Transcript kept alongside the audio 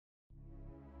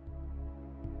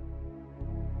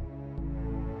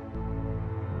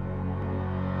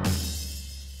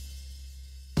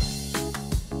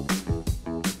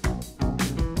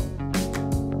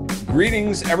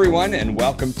Greetings, everyone, and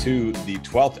welcome to the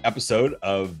 12th episode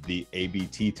of the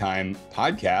ABT Time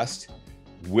podcast,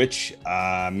 which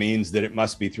means that it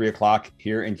must be 3 o'clock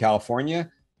here in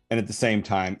California. And at the same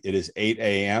time, it is 8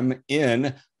 a.m.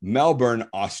 in Melbourne,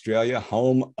 Australia,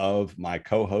 home of my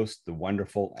co-host, the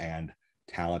wonderful and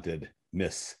talented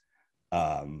Miss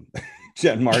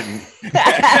Jen Martin.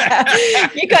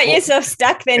 You got yourself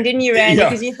stuck then, didn't you, Randy?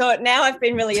 Because you thought, now I've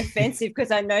been really offensive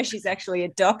because I know she's actually a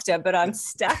doctor, but I'm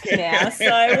stuck now.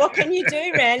 So what can you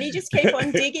do, Randy? Just keep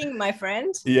on digging, my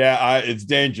friend. Yeah, it's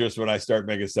dangerous when I start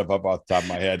making stuff up off the top of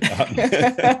my head.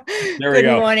 There we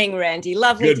go. Good morning, Randy.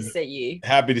 Lovely to see you.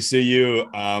 Happy to see you.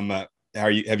 How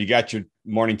are you? Have you got your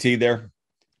morning tea there?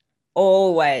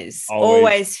 Always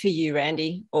for you,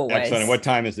 Randy. Always. Excellent. And what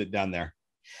time is it down there?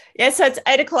 Yeah, so it's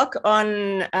 8 o'clock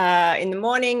in the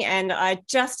morning, and I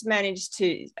just managed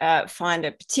to find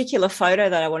a particular photo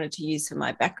that I wanted to use for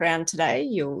my background today.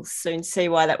 You'll soon see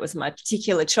why that was my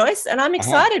particular choice, and I'm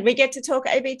excited. We get to talk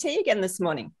ABT again this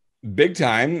morning. Big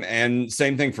time, and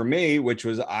same thing for me, which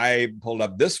was I pulled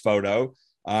up this photo,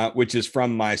 which is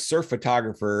from my surf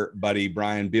photographer buddy,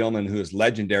 Brian Bielman, who is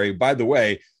legendary. By the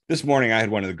way, this morning I had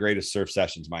one of the greatest surf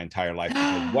sessions my entire life.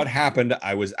 What happened?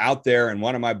 I was out there, and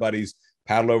one of my buddies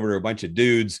paddled over to a bunch of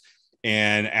dudes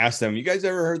and asked them, "You guys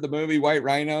ever heard the movie White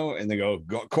Rhino?" And they go,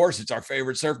 "Of course, it's our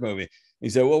favorite surf movie." He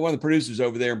said, "Well, one of the producers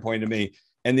over there," and pointed to me.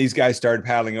 And these guys started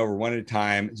paddling over one at a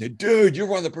time and said, "Dude, you're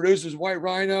one of the producers of White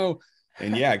Rhino."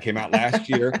 And yeah, it came out last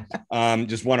year,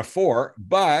 just one of four,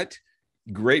 but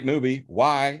great movie.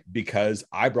 Why? Because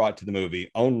I brought to the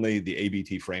movie only the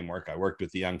ABT framework. I worked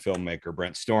with the young filmmaker,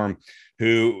 Brent Storm,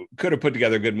 who could have put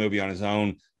together a good movie on his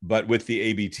own, but with the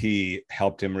ABT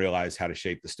helped him realize how to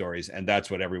shape the stories. And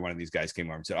that's what every one of these guys came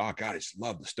over and said, "Oh God, I just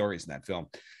love the stories in that film."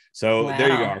 So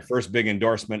There you go. Our first big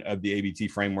endorsement of the ABT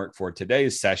framework for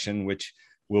today's session, which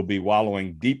will be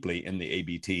wallowing deeply in the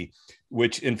ABT,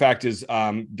 which in fact is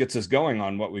gets us going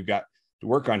on what we've got to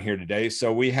work on here today.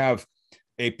 So we have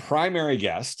a primary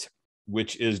guest,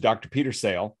 which is Dr. Peter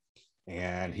Sale,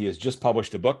 and he has just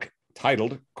published a book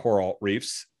titled Coral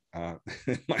Reefs.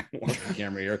 My wonderful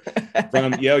camera here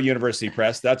from Yale University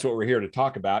Press. That's what we're here to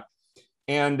talk about.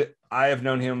 And I have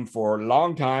known him for a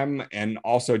long time. And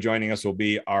also joining us will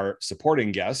be our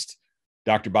supporting guest,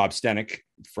 Dr. Bob Steneck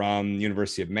from the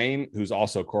University of Maine, who's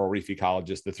also a coral reef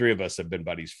ecologist. The three of us have been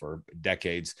buddies for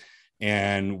decades.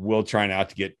 And we'll try not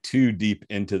to get too deep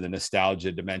into the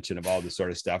nostalgia dimension of all this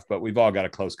sort of stuff, but we've all got a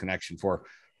close connection for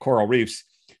coral reefs.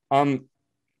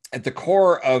 At the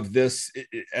core of this,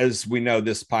 as we know,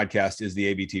 this podcast is the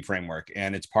ABT framework,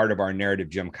 and it's part of our narrative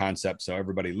gym concept. So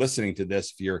everybody listening to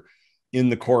this, if you're in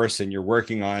the course and you're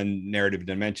working on narrative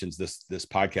dimensions, this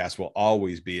podcast will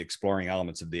always be exploring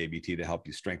elements of the ABT to help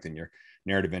you strengthen your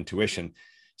narrative intuition.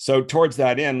 So towards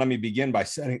that end, let me begin by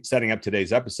setting up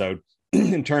today's episode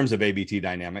in terms of ABT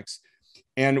dynamics.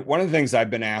 And one of the things I've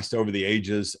been asked over the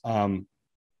ages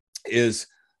is,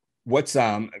 what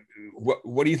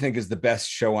do you think is the best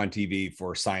show on TV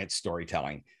for science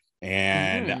storytelling?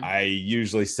 And I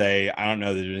usually say, I don't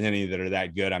know that there's any that are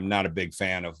that good. I'm not a big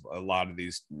fan of a lot of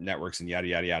these networks and yada,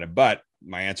 yada, yada. But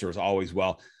my answer is always,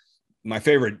 well, my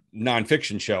favorite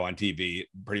nonfiction show on TV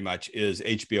pretty much is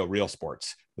HBO Real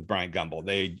Sports with Brian Gumbel.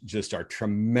 They just are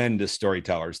tremendous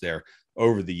storytellers there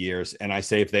over the years. And I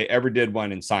say, if they ever did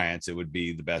one in science, it would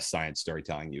be the best science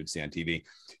storytelling you would see on TV.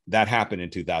 That happened in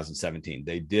 2017.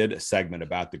 They did a segment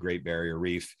about the Great Barrier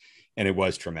Reef, and it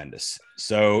was tremendous.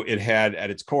 So it had at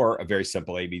its core a very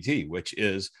simple ABT, which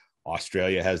is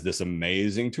Australia has this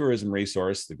amazing tourism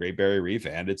resource, the Great Barrier Reef,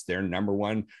 and it's their number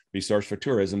one resource for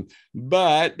tourism.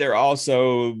 But they're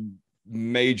also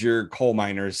major coal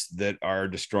miners that are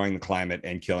destroying the climate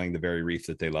and killing the very reef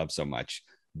that they love so much.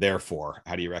 Therefore,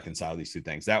 how do you reconcile these two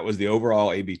things? That was the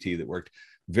overall ABT that worked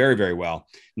very, very well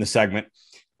in the segment.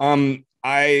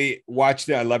 I watched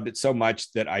it. I loved it so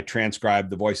much that I transcribed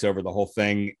the voiceover, the whole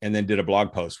thing, and then did a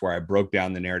blog post where I broke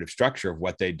down the narrative structure of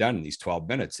what they'd done in these 12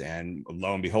 minutes. And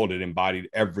lo and behold, it embodied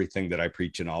everything that I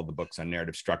preach in all the books on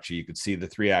narrative structure. You could see the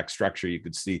 3-act structure. You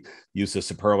could see use of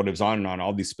superlatives, on and on,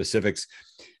 all these specifics.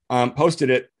 Posted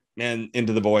it and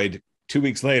into the void. 2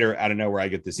 weeks later, out of nowhere, I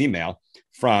get this email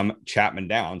from Chapman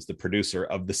Downs, the producer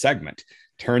of the segment.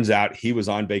 Turns out he was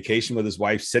on vacation with his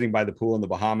wife, sitting by the pool in the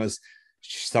Bahamas.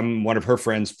 One of her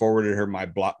friends forwarded her my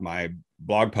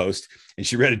blog post, and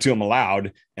she read it to him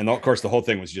aloud. And of course, the whole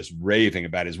thing was just raving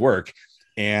about his work.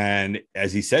 And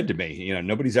as he said to me,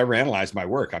 nobody's ever analyzed my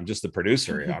work. I'm just the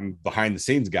producer. I'm behind the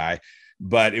scenes guy.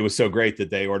 but it was so great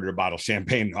that they ordered a bottle of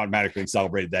champagne automatically and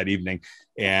celebrated that evening.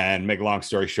 And make a long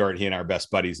story short, he and I are best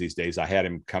buddies these days. I had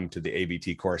him come to the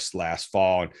ABT course last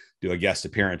fall and do a guest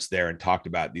appearance there and talked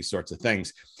about these sorts of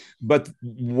things. But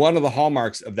one of the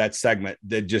hallmarks of that segment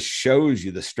that just shows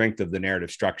you the strength of the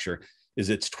narrative structure is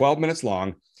it's 12 minutes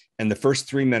long, and the first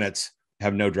 3 minutes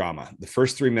have no drama. The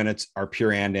first 3 minutes are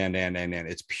pure and.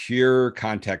 It's pure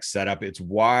context setup. It's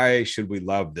why should we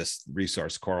love this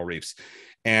resource, Coral Reefs?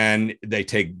 And they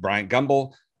take Bryant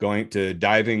Gumbel going to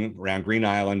diving around Green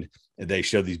Island. They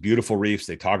show these beautiful reefs.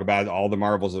 They talk about all the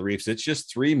marvels of the reefs. It's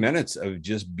just 3 minutes of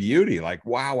just beauty, like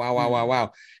wow, wow, wow, wow,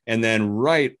 wow. And then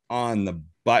right on the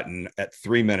button at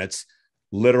 3 minutes,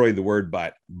 literally the word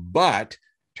but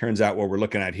turns out what we're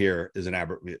looking at here is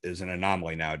an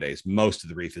anomaly nowadays. Most of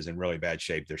the reef is in really bad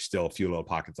shape. There's still a few little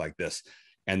pockets like this,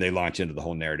 and they launch into the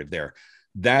whole narrative there.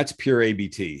 That's pure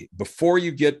ABT. Before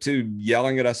you get to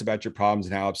yelling at us about your problems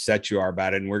and how upset you are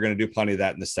about it, and we're going to do plenty of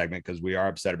that in this segment because we are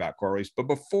upset about coral reefs, but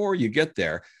before you get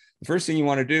there, the first thing you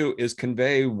want to do is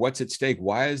convey what's at stake.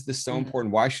 Why is this so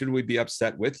important? Why should we be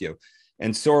upset with you?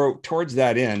 And so towards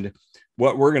that end,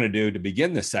 what we're going to do to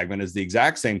begin this segment is the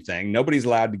exact same thing. Nobody's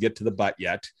allowed to get to the butt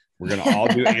yet. We're going to all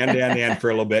do and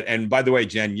for a little bit. And by the way,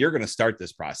 Jen, you're going to start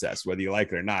this process, whether you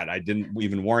like it or not. I didn't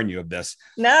even warn you of this.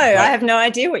 No, I have no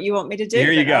idea what you want me to do.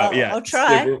 Here you go. I'll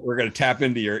try. So we're going to tap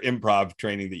into your improv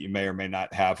training that you may or may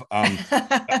not have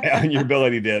and your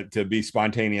ability to be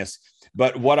spontaneous.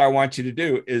 But what I want you to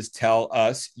do is tell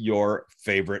us your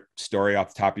favorite story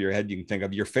off the top of your head. You can think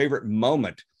of your favorite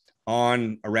moment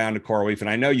on around a coral reef. And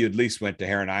I know you at least went to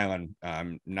Heron Island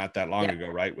not that long ago,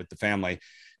 right? With the family.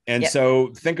 And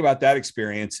so think about that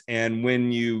experience. And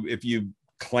if you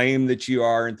claim that you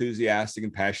are enthusiastic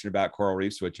and passionate about coral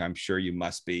reefs, which I'm sure you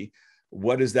must be,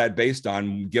 what is that based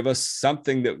on? Give us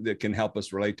something that can help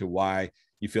us relate to why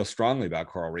you feel strongly about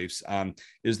coral reefs.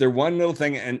 Is there one little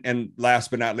thing? And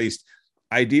last but not least,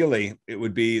 ideally, it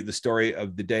would be the story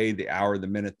of the day, the hour, the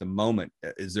minute, the moment.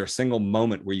 Is there a single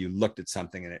moment where you looked at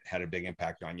something and it had a big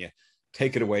impact on you?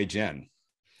 Take it away, Jen.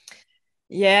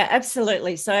 Yeah,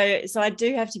 absolutely. So I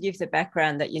do have to give the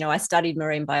background that, I studied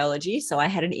marine biology. So I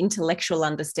had an intellectual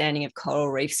understanding of coral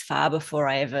reefs far before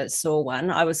I ever saw one.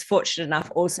 I was fortunate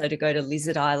enough also to go to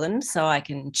Lizard Island, so I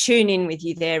can tune in with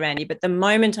you there, Randy. But the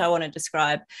moment I want to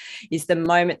describe is the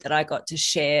moment that I got to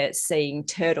share seeing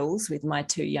turtles with my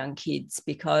 2 young kids,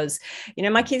 because,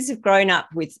 my kids have grown up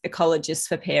with ecologists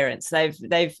for parents.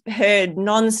 They've heard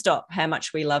nonstop how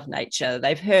much we love nature.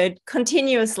 They've heard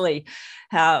continuously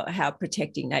how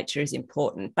protecting nature is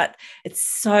important. But it's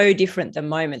so different the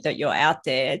moment that you're out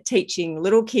there teaching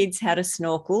little kids how to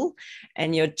snorkel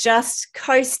and you're just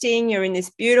coasting. You're in this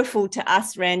beautiful, to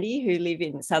us, Randy, who live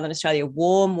in Southern Australia,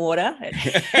 warm water at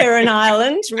Heron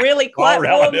Island, really quite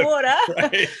warm water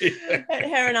at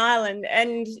Heron Island.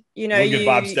 And, we'll get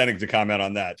Bob Steneck to comment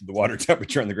on that, the water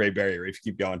temperature on the Great Barrier Reef.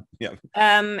 Keep going. Yeah.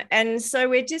 And so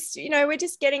we're just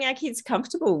getting our kids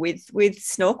comfortable with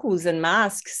snorkels and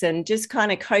masks and just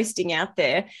kind of coasting out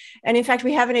there. And in fact,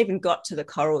 we haven't even got to the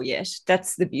coral yet.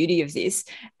 That's the beauty of this.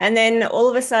 And then all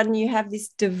of a sudden you have this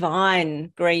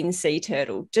divine green sea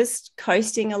turtle just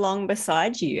coasting along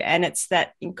beside you. And it's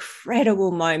that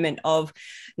incredible moment of,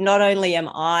 not only am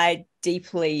I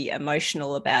deeply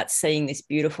emotional about seeing this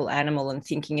beautiful animal and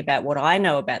thinking about what I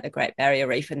know about the Great Barrier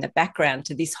Reef and the background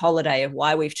to this holiday of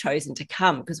why we've chosen to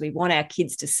come, because we want our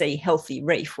kids to see healthy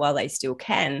reef while they still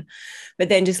can. But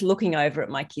then just looking over at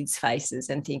my kids'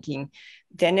 faces and thinking,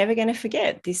 they're never going to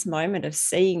forget this moment of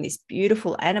seeing this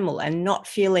beautiful animal and not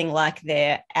feeling like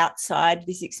they're outside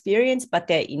this experience, but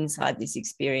they're inside this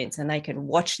experience, and they can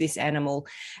watch this animal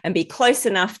and be close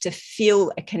enough to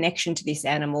feel a connection to this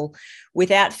animal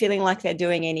without feeling like they're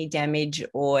doing any damage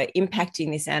or impacting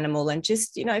this animal, and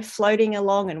just, floating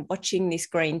along and watching this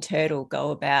green turtle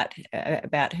go about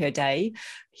her day,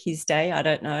 his day, I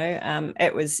don't know.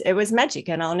 It was magic,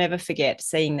 and I'll never forget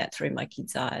seeing that through my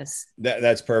kids' eyes.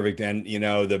 That's perfect. And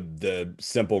the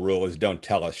simple rule is don't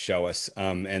tell us, show us.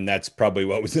 And that's probably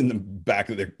what was in the back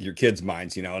of your kids'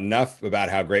 minds. Enough about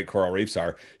how great coral reefs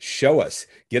are. Show us,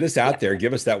 get us out there,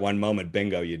 give us that one moment.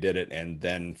 Bingo, you did it. And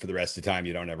then for the rest of the time,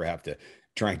 you don't ever have to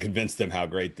try and convince them how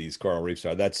great these coral reefs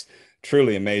are. That's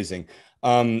truly amazing.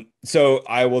 So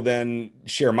I will then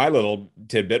share my little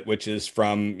tidbit, which is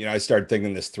from, I started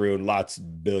thinking this through,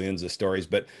 billions of stories,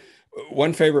 but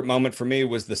one favorite moment for me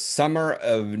was the summer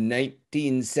of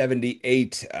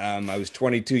 1978. I was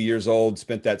 22 years old,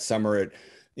 spent that summer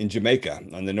in Jamaica,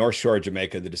 on the North Shore of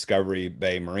Jamaica, the Discovery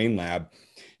Bay Marine Lab.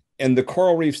 And the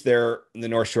coral reefs there in the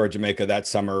North Shore of Jamaica that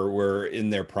summer were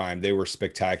in their prime. They were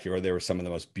spectacular. They were some of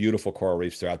the most beautiful coral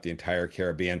reefs throughout the entire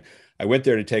Caribbean. I went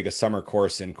there to take a summer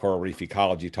course in coral reef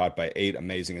ecology taught by 8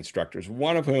 amazing instructors,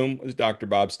 one of whom was Dr.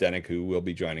 Bob Steneck, who will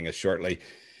be joining us shortly.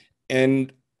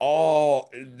 And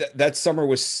that summer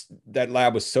that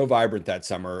lab was so vibrant that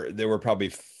summer. There were probably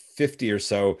 50 or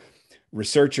so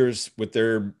researchers with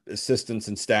their assistants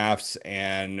and staffs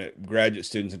and graduate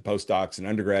students and postdocs and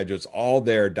undergraduates all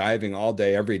there diving all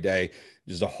day, every day.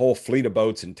 There's a whole fleet of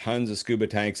boats and tons of scuba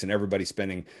tanks and everybody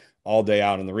spending all day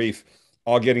out on the reef,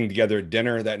 all getting together at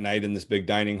dinner that night in this big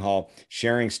dining hall,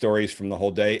 sharing stories from the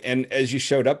whole day. And as you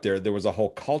showed up there, there was a whole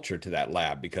culture to that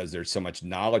lab because there's so much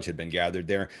knowledge had been gathered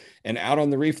there. And out on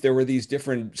the reef, there were these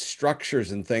different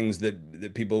structures and things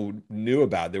that people knew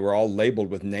about. They were all labeled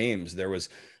with names. There was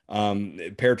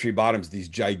pear tree bottoms, these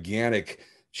gigantic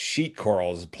sheet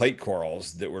corals, plate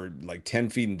corals that were like 10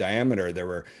 feet in diameter. There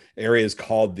were areas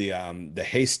called the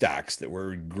haystacks that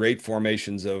were great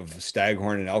formations of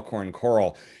staghorn and elkhorn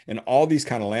coral and all these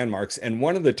kind of landmarks. And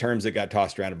one of the terms that got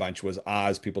tossed around a bunch was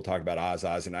Oz. People talk about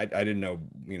Oz. And I didn't know,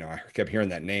 I kept hearing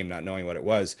that name, not knowing what it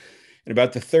was. And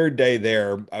about the third day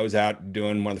there, I was out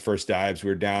doing one of the first dives.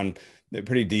 We were down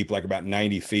pretty deep, like about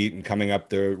 90 feet and coming up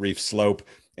the reef slope.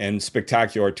 And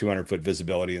spectacular 200-foot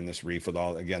visibility in this reef with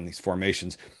all, again, these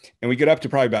formations. And we get up to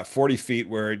probably about 40 feet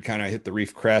where it kind of hit the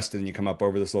reef crest and you come up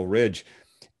over this little ridge.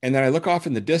 And then I look off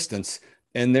in the distance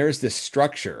and there's this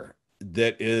structure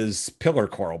that is pillar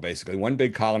coral, basically one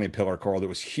big colony of pillar coral that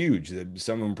was huge.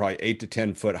 Some of them probably 8 to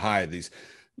 10 foot high, these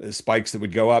spikes that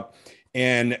would go up.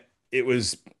 And it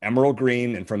was emerald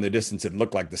green, and from the distance, it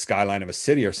looked like the skyline of a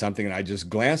city or something. And I just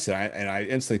glanced at it, and I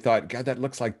instantly thought, God, that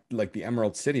looks like the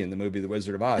Emerald City in the movie The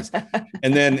Wizard of Oz.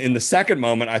 And then in the second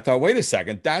moment, I thought, wait a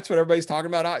second, that's what everybody's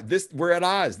talking about. We're at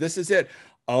Oz. This is it.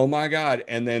 Oh my God.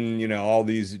 And then, all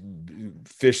these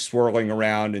fish swirling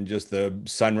around and just the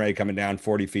sun ray coming down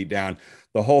 40 feet down.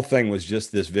 The whole thing was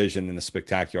just this vision and a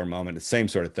spectacular moment. The same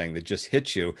sort of thing that just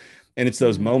hits you. And it's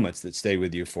those moments that stay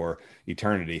with you for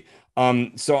eternity.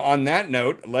 So on that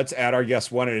note, let's add our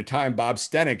guests one at a time. Bob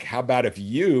Steneck, how about if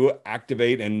you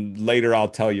activate, and later I'll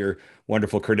tell your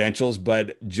wonderful credentials,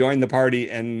 but join the party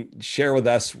and share with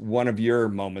us one of your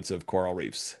moments of coral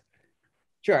reefs.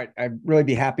 Sure, I'd really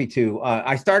be happy to.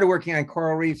 I started working on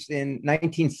coral reefs in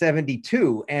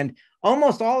 1972, and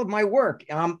almost all of my work,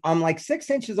 I'm like 6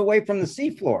 inches away from the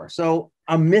seafloor, so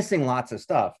I'm missing lots of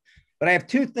stuff. But I have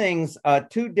two things,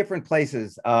 two different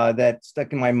places that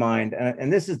stuck in my mind.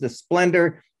 And this is the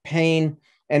splendor, pain,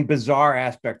 and bizarre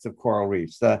aspects of coral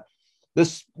reefs. The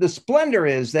splendor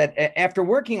is that after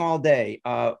working all day,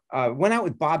 went out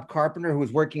with Bob Carpenter, who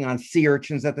was working on sea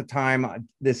urchins at the time.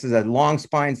 This is a long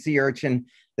spine sea urchin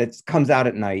that comes out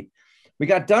at night. We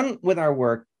got done with our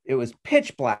work. It was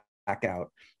pitch black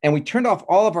out, and we turned off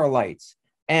all of our lights.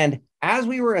 And as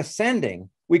we were ascending,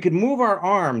 we could move our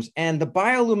arms, and the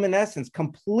bioluminescence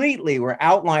completely were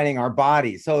outlining our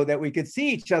bodies so that we could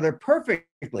see each other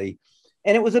perfectly.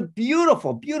 And it was a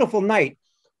beautiful, beautiful night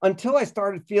until I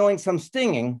started feeling some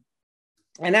stinging.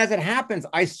 And as it happens,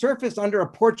 I surfaced under a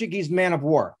Portuguese man of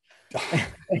war.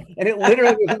 And it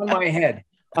literally was on my head.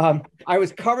 I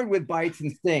was covered with bites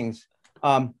and stings.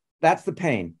 That's the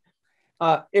pain.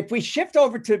 If we shift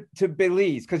over to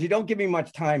Belize, because you don't give me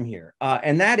much time here,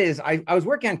 and that is, I was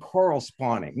working on coral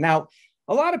spawning. Now,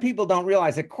 a lot of people don't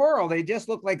realize that coral, they just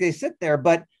look like they sit there,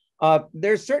 but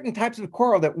there's certain types of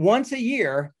coral that once a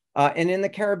year, and in the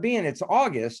Caribbean, it's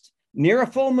August, near a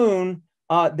full moon,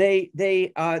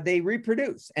 they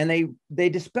reproduce and they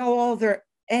dispel all their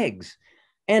eggs.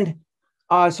 And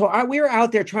so we were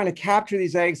out there trying to capture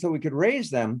these eggs so we could raise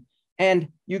them. And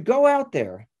you go out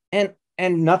there and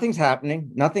nothing's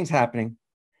happening.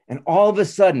 And all of a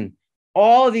sudden,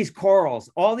 all of these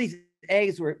corals, all these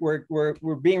eggs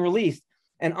were being released.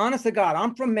 And honest to God,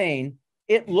 I'm from Maine.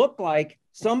 It looked like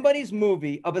somebody's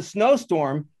movie of a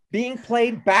snowstorm being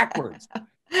played backwards.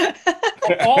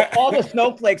 all the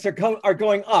snowflakes are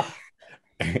going up.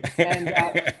 And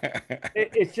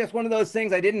it's just one of those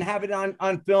things. I didn't have it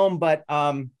on film, but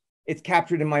it's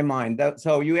captured in my mind.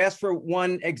 So you asked for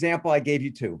one example, I gave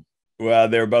you two. Well,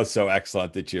 they're both so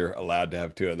excellent that you're allowed to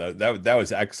have two of those. That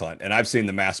was excellent. And I've seen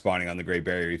the mass spawning on the Great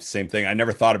Barrier Reef. Same thing. I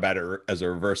never thought about it as a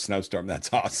reverse snowstorm.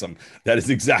 That's awesome. That is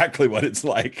exactly what it's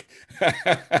like.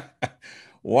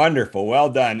 Wonderful. Well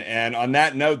done. And on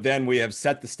that note, then we have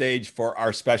set the stage for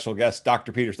our special guest,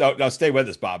 Dr. Peters. Oh, no, stay with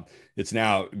us, Bob. It's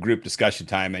now group discussion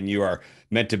time, and you are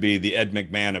meant to be the Ed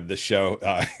McMahon of the show,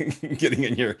 getting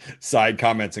in your side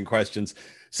comments and questions.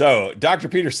 So, Dr.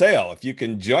 Peter Sale, if you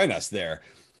can join us there.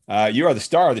 You are the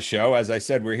star of the show. As I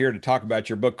said, we're here to talk about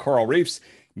your book, Coral Reefs.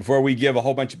 before we give a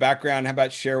whole bunch of background, how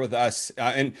about share with us?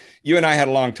 And you and I had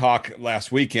a long talk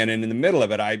last weekend, and in the middle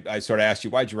of it, I sort of asked you,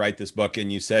 why'd you write this book?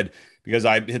 And you said, because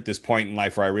I hit this point in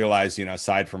life where I realized,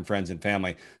 aside from friends and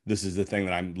family, this is the thing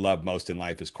that I love most in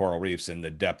life is coral reefs and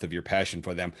the depth of your passion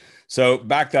for them. So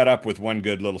back that up with one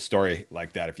good little story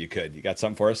like that, if you could. You got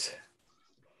something for us?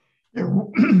 Yeah,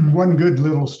 one good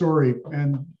little story.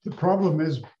 And the problem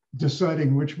is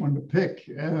deciding which one to pick.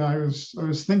 And I was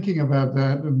thinking about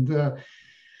that, and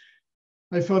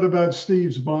I thought about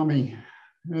Steve's Balmy.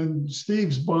 And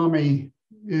Steve's Balmy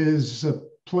is a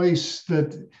place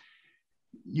that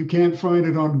you can't find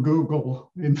it on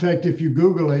Google. In fact, if you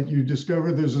Google it, you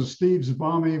discover there's a Steve's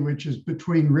Balmy, which is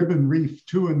between Ribbon Reef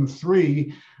 2 and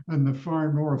 3 and the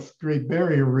far north Great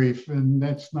Barrier Reef. And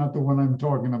that's not the one I'm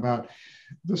talking about.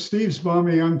 The Steve's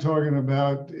Balmy I'm talking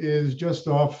about is just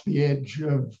off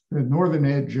the northern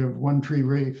edge of One Tree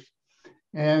Reef.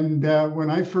 And when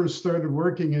I first started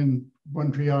working in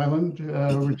One Tree Island,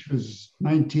 which was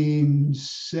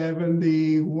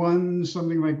 1971,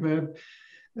 something like that,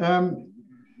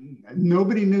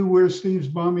 nobody knew where Steve's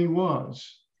Balmy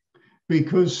was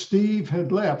because Steve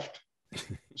had left.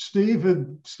 Steve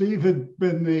had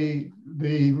been the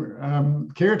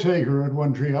caretaker at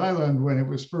One Tree Island when it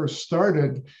was first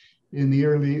started in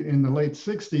the late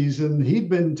 60s, and he'd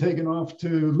been taken off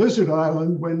to Lizard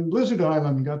Island when Lizard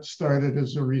Island got started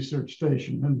as a research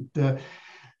station, and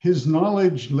his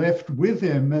knowledge left with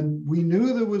him. And we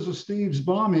knew there was a Steve's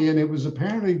Balmy, and it was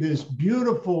apparently this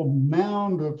beautiful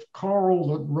mound of coral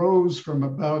that rose from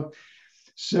about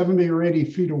 70 or 80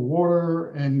 feet of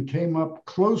water and came up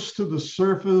close to the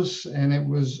surface, and it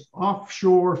was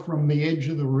offshore from the edge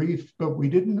of the reef, but we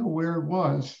didn't know where it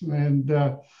was. And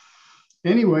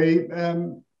anyway,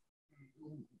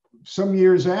 some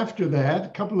years after that, a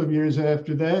couple of years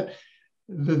after that,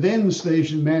 the then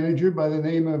station manager by the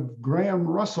name of Graham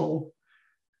Russell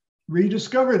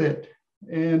rediscovered it.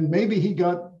 And maybe he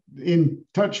got in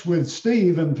touch with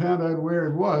Steve and found out where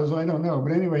it was. I don't know.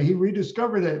 But anyway, he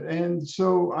rediscovered it. And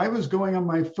so I was going on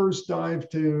my first dive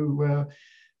to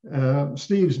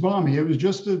Steve's Balmy. It was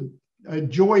just a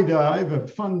joy dive, a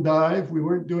fun dive. We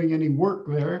weren't doing any work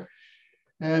there.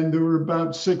 And there were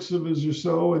about 6 of us or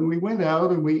so. And we went out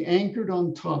and we anchored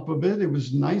on top of it. It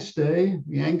was a nice day.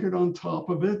 We anchored on top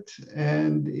of it.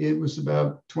 And it was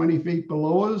about 20 feet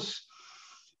below us.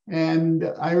 And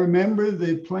I remember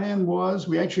the plan was,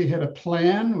 we actually had a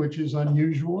plan, which is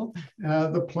unusual.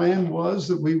 The plan was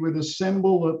that we would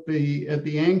assemble at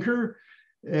the anchor,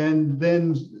 and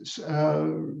then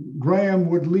Graham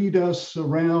would lead us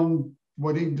around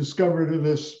what he discovered of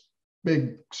this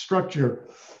big structure.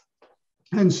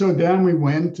 And so down we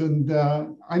went, and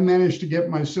I managed to get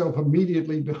myself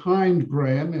immediately behind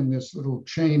Graham in this little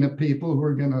chain of people who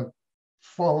were going to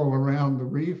follow around the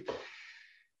reef.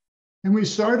 And we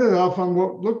started off on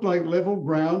what looked like level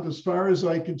ground as far as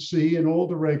I could see in all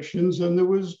directions. And there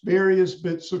was various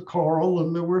bits of coral,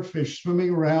 and there were fish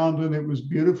swimming around, and it was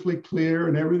beautifully clear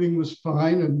and everything was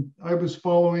fine. And I was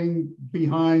following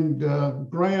behind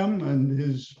Graham, and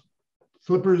his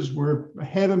flippers were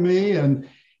ahead of me. And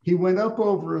he went up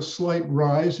over a slight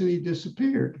rise and he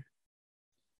disappeared.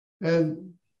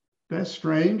 And that's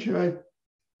strange. I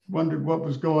wondered what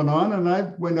was going on. And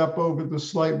I went up over the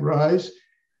slight rise.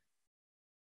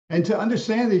 And to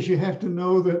understand this, you have to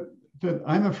know that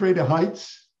I'm afraid of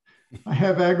heights. I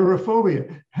have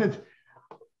agoraphobia.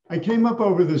 I came up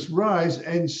over this rise,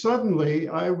 and suddenly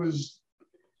I was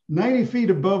 90 feet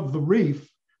above the reef,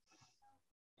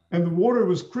 and the water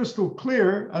was crystal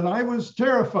clear, and I was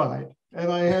terrified.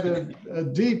 And I had a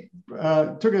deep,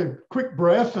 took a quick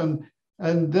breath, and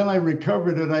then I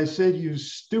recovered, and I said, "You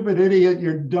stupid idiot,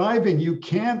 you're diving, you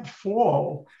can't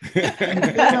fall." And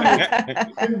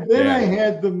then I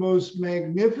had the most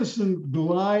magnificent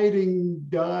gliding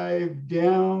dive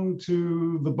down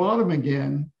to the bottom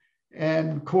again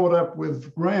and caught up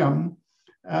with Graham,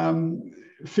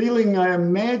 feeling, I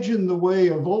imagine, the way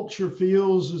a vulture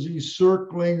feels as he's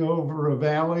circling over a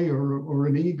valley or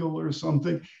an eagle or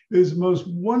something. It was the most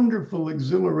wonderful,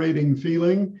 exhilarating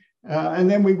feeling. And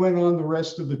then we went on the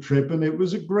rest of the trip, and it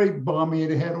was a great balmy.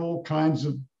 It had all kinds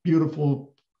of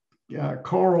beautiful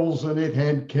corals, and it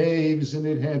had caves, and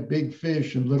it had big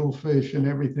fish and little fish and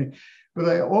everything. But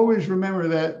I always remember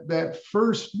that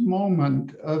first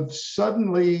moment of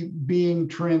suddenly being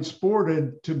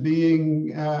transported to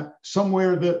being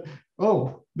somewhere that,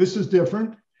 oh, this is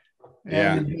different.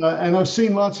 And I've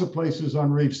seen lots of places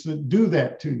on reefs that do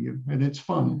that to you, and it's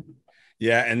fun.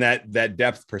 Yeah, and that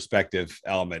depth perspective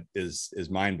element is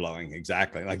mind-blowing.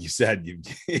 Exactly. Like you said, you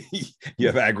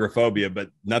have agoraphobia, but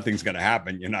nothing's going to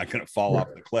happen. You're not going to fall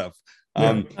off the cliff.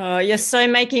 Oh, you're so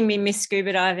making me miss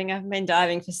scuba diving. I've been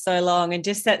diving for so long, and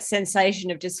just that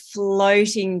sensation of just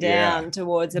floating down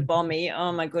towards a bommy.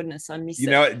 Oh my goodness, I miss it. You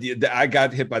know, I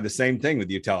got hit by the same thing with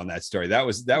you telling that story. That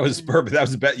was perfect. That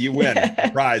was the best. You win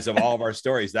the prize of all of our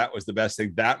stories. That was the best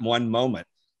thing. That one moment.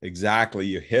 Exactly.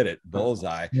 You hit it.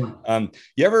 Bullseye. You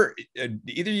ever,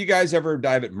 either of you guys ever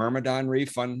dive at Myrmidon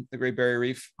Reef on the Great Barrier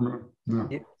Reef? No.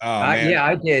 Oh, man. Yeah,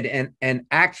 I did. And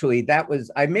actually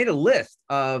I made a list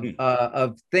of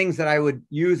things that I would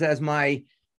use as my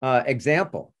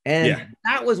example. And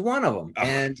that was one of them.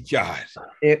 And God,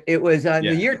 it was in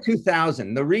the year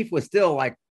 2000. The reef was still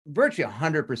like virtually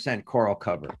 100% coral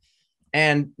cover.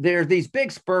 And there's these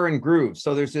big spur and grooves.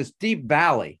 So there's this deep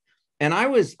valley. And I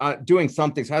was doing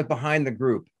something, so I was behind the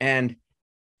group, and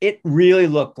it really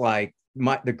looked like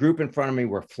the group in front of me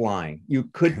were flying. You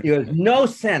had no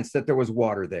sense that there was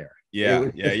water there.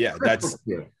 Yeah. That's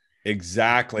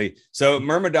exactly. So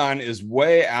Myrmidon is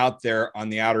way out there on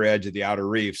the outer edge of the outer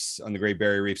reefs on the Great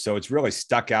Barrier Reef. So it's really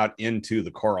stuck out into the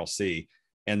Coral Sea,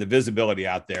 and the visibility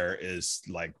out there is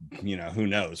like, you know, who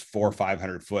knows, 400 or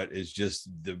 500 foot is just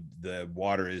the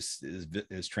water is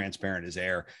transparent as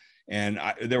air. And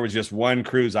there was just one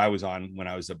cruise I was on when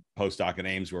I was a postdoc at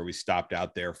Ames where we stopped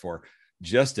out there for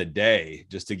just a day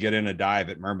just to get in a dive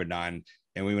at Myrmidon.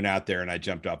 And we went out there and I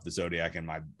jumped off the Zodiac and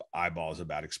my eyeballs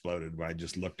about exploded when I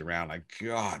just looked around like,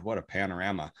 God, what a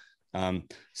panorama.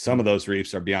 Some of those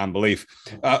reefs are beyond belief.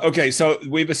 Okay, so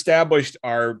we've established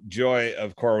our joy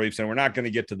of coral reefs, and we're not going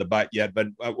to get to the butt yet. But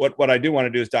what I do want to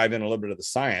do is dive in a little bit of the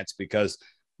science, because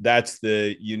that's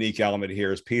the unique element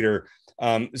here. Is Peter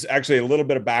is actually a little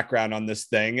bit of background on this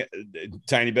thing, a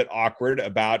tiny bit awkward.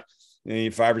 About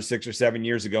 5 or 6 or 7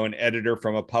 years ago, an editor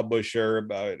from a publisher,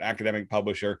 an academic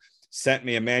publisher, sent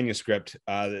me a manuscript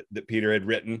that Peter had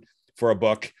written for a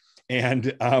book.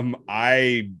 And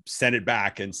I sent it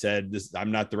back and said,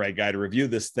 I'm not the right guy to review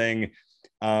this thing.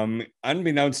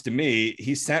 Unbeknownst to me,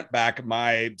 he sent back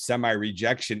my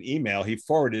semi-rejection email. He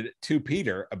forwarded it to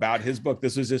Peter about his book.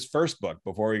 This was his first book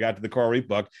before we got to the Coral Reef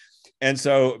book. And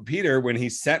so Peter, when he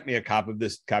sent me a copy of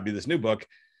this new book,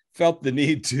 felt the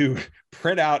need to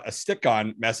print out a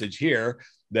stick-on message here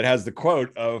that has the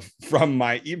quote from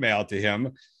my email to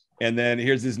him. And then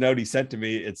here's his note he sent to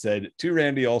me. It said, to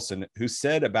Randy Olson, who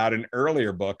said about an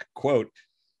earlier book, quote,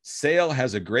 Sale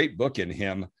has a great book in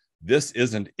him. This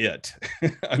isn't it,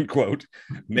 unquote.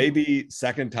 Maybe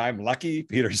second time lucky,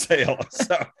 Peter Sale.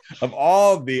 So of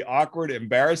all the awkward,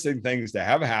 embarrassing things to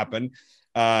have happen,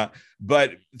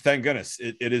 but thank goodness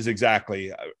it is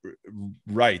exactly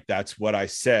right. That's what I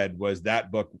said, was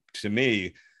that book to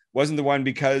me wasn't the one,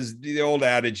 because the old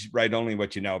adage, write only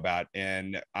what you know about.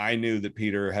 And I knew that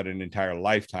Peter had an entire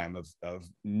lifetime of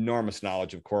enormous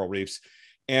knowledge of coral reefs.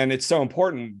 And it's so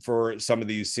important for some of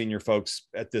these senior folks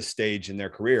at this stage in their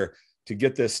career to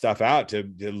get this stuff out, to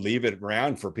leave it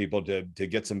around for people to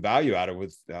get some value out of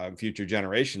with future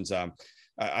generations.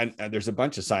 There's a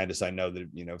bunch of scientists I know that,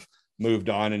 you know, moved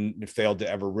on and failed to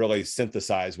ever really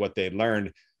synthesize what they'd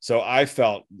learned. So I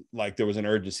felt like there was an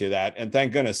urgency of that. And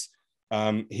thank goodness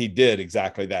he did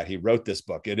exactly that. He wrote this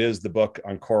book. It is the book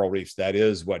on coral reefs. That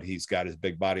is what he's got his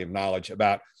big body of knowledge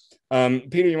about.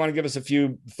 Peter, you want to give us a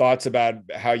few thoughts about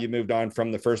how you moved on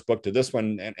from the first book to this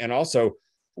one, and also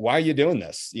why are you doing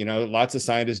this? You know, lots of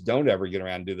scientists don't ever get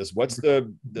around to do this. What's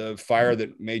the fire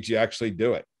that made you actually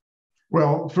do it?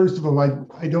 Well, first of all,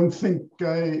 I don't think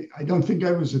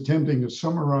I was attempting to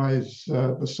summarize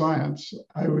the science.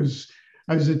 I was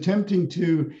attempting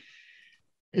to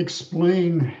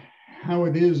explain how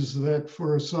it is that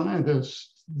for a scientist,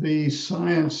 the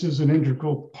science is an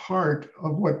integral part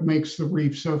of what makes the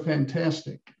reef so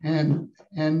fantastic, and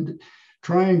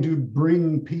trying to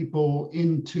bring people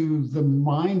into the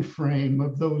mind frame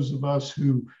of those of us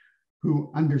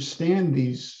who understand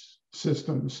these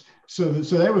systems. So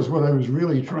that was what I was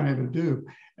really trying to do.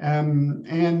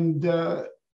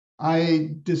 I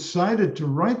decided to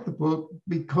write the book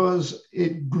because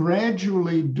it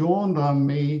gradually dawned on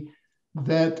me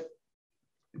that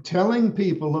telling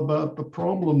people about the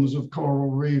problems of coral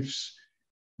reefs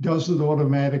doesn't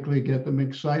automatically get them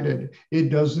excited. It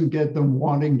doesn't get them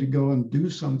wanting to go and do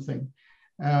something.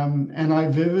 And I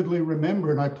vividly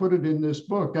remember, and I put it in this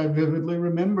book, I vividly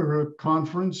remember a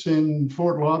conference in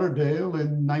Fort Lauderdale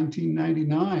in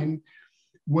 1999,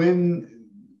 when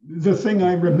the thing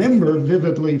I remember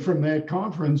vividly from that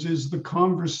conference is the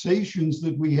conversations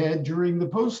that we had during the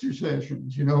poster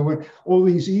sessions, you know, when all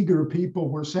these eager people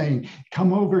were saying,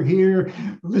 come over here,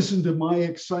 listen to my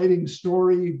exciting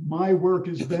story. My work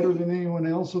is better than anyone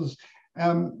else's.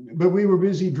 But we were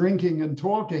busy drinking and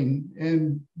talking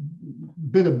and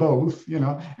bit of both,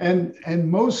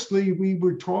 and mostly we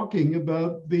were talking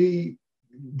about the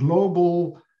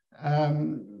global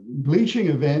bleaching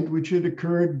event, which had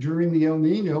occurred during the El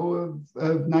Nino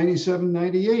of 97,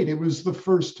 98. It was the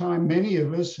first time many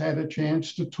of us had a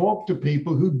chance to talk to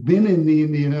people who'd been in the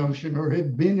Indian Ocean or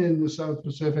had been in the South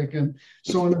Pacific and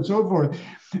so on and so forth.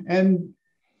 And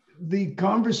the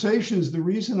conversations, the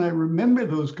reason I remember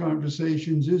those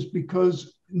conversations is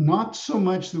because not so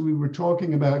much that we were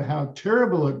talking about how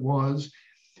terrible it was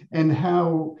and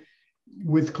how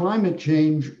with climate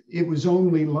change, it was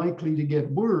only likely to get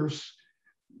worse.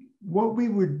 What we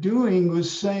were doing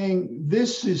was saying,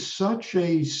 this is such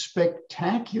a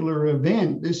spectacular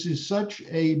event. This is such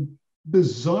a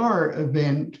bizarre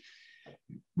event,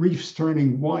 reefs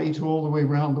turning white all the way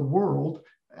around the world,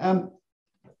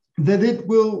 that it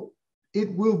will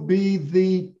be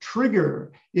the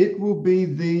trigger. It will be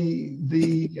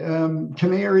the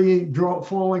canary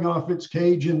falling off its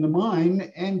cage in the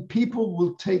mine, and people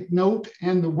will take note,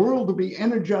 and the world will be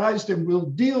energized, and we'll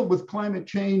deal with climate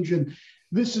change. And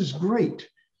this is great.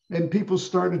 And people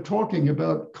started talking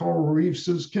about coral reefs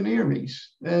as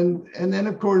canaries. And then,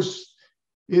 of course,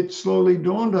 it slowly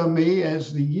dawned on me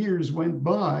as the years went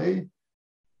by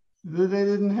that they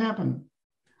didn't happen.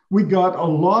 We got a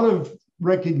lot of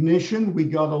recognition. We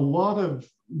got a lot of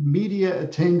media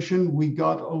attention. We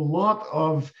got a lot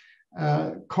of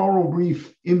coral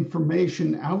reef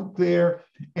information out there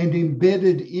and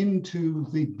embedded into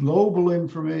the global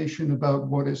information about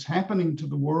what is happening to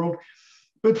the world.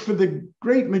 But for the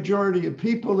great majority of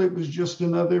people, it was just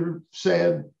another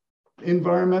sad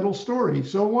environmental story.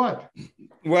 So what?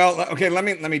 Well, okay, let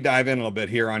me dive in a little bit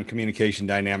here on communication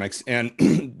dynamics. And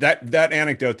that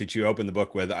anecdote that you opened the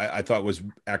book with, I thought was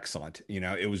excellent.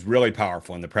 It was really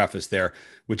powerful in the preface there,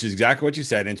 which is exactly what you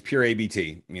said. And it's pure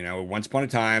ABT. Once upon a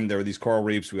time, there were these coral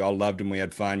reefs. We all loved them. We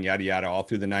had fun, yada, yada, all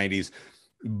through the 90s.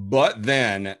 But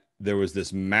then there was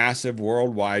this massive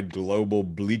worldwide global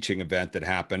bleaching event that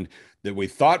happened that we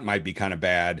thought might be kind of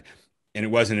bad. And it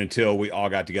wasn't until we all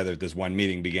got together at this one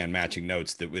meeting, began matching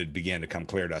notes, that it began to come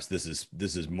clear to us. This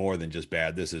is more than just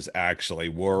bad. This is actually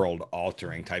world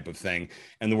altering type of thing.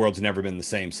 And the world's never been the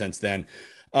same since then.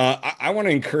 I want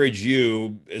to encourage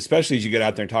you, especially as you get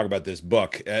out there and talk about this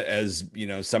book, as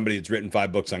somebody that's written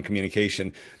 5 books on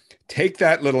communication, take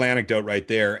that little anecdote right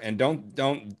there and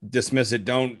don't dismiss it.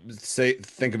 Don't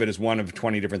think of it as one of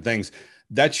 20 different things.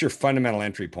 That's your fundamental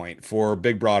entry point for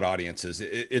big, broad audiences.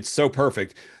 It's so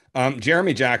perfect.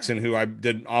 Jeremy Jackson, who I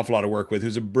did an awful lot of work with,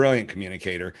 who's a brilliant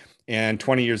communicator. And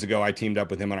 20 years ago, I teamed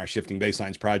up with him on our Shifting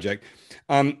Baselines project.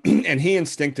 And he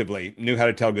instinctively knew how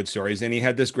to tell good stories. And he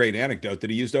had this great anecdote that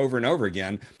he used over and over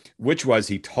again, which was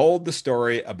he told the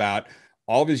story about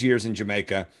all of his years in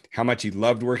Jamaica, how much he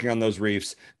loved working on those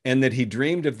reefs, and that he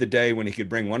dreamed of the day when he could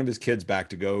bring one of his kids back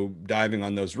to go diving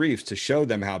on those reefs to show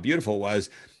them how beautiful it was.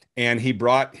 And he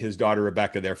brought his daughter,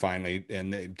 Rebecca, there finally,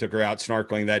 and they took her out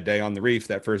snorkeling that day on the reef,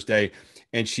 that first day.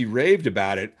 And she raved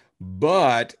about it.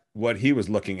 But what he was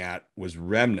looking at was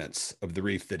remnants of the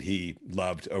reef that he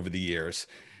loved over the years.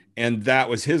 And that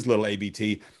was his little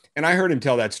ABT. And I heard him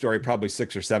tell that story probably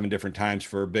 6 or 7 different times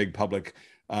for big public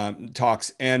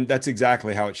talks. And that's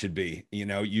exactly how it should be.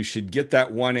 You should get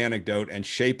that one anecdote and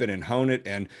shape it and hone it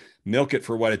and milk it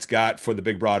for what it's got for the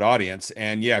big, broad audience.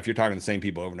 And yeah, if you're talking to the same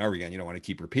people over and over again, you don't want to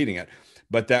keep repeating it.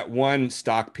 But that one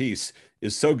stock piece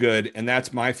is so good. And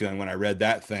that's my feeling when I read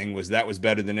that thing, was that was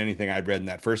better than anything I'd read in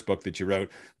that first book that you wrote.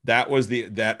 That was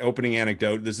that opening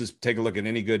anecdote. Take a look at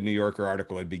any good New Yorker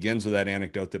article. It begins with that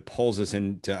anecdote that pulls us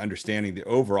into understanding the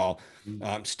overall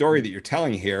story that you're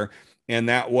telling here. And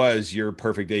that was your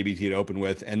perfect ABT to open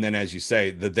with. And then, as you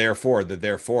say, the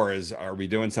therefore is, are we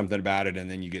doing something about it? And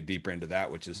then you get deeper into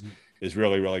that, which is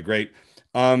really, really great.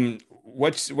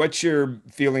 What's your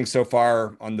feeling so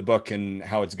far on the book and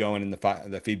how it's going and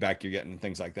the feedback you're getting,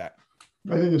 things like that?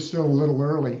 I think it's still a little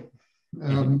early.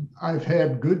 I've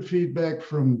had good feedback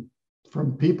from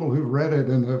people who've read it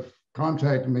and have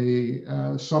contacted me.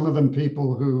 Some of them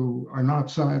people who are not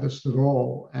scientists at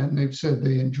all, and they've said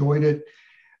they enjoyed it.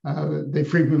 They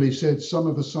frequently said some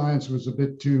of the science was a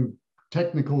bit too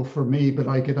technical for me, but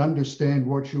I could understand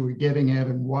what you were getting at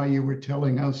and why you were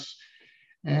telling us.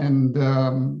 And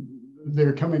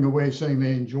they're coming away saying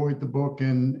they enjoyed the book.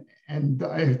 And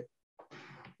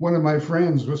one of my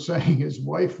friends was saying his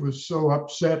wife was so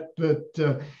upset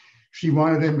that she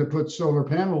wanted him to put solar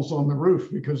panels on the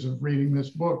roof because of reading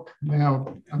this book.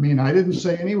 Now, I mean, I didn't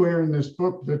say anywhere in this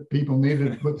book that people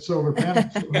needed to put solar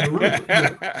panels on the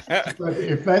roof. But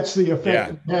if that's the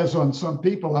effect it has on some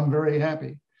people, I'm very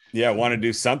happy. Yeah, I want to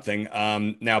do something.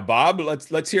 Now, Bob,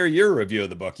 let's hear your review of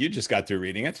the book. You just got through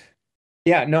reading it.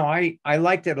 Yeah, no, I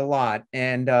liked it a lot,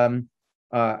 and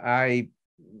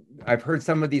I've heard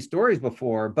some of these stories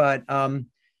before, but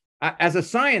as a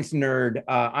science nerd,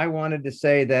 I wanted to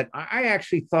say that I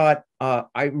actually thought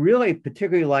I really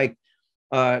particularly like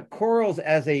corals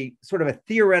as a sort of a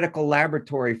theoretical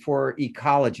laboratory for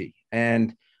ecology,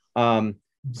 and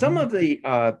some of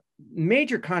the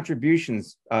major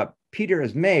contributions Peter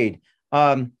has made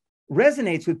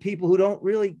resonates with people who don't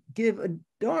really give a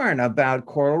darn about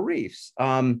coral reefs.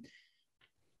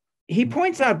 He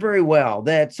points out very well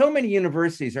that so many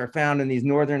universities are found in these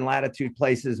northern latitude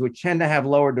places, which tend to have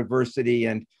lower diversity.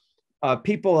 And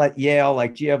people at Yale,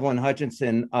 like G. Evelyn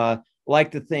Hutchinson,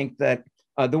 like to think that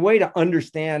the way to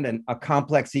understand a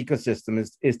complex ecosystem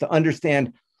is to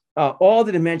understand all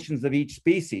the dimensions of each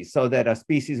species, so that a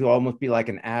species will almost be like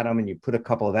an atom, and you put a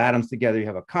couple of atoms together, you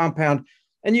have a compound,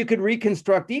 and you could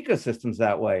reconstruct ecosystems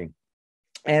that way.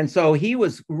 And so he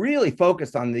was really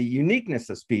focused on the uniqueness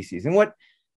of species. And what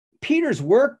Peter's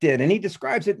work did, and he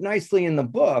describes it nicely in the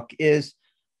book, is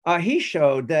he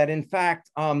showed that, in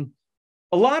fact, a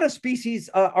lot of species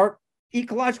are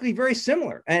ecologically very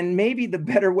similar. And maybe the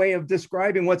better way of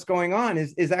describing what's going on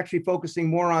is actually focusing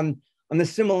more on the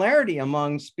similarity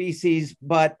among species,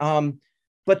 but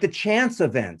the chance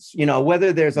events,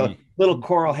 whether there's a little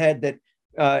coral head that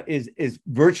is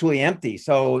virtually empty,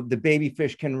 so the baby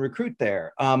fish can recruit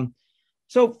there.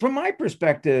 So from my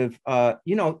perspective,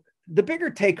 the bigger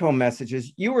take-home message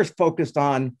is you were focused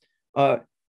on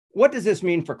what does this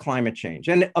mean for climate change?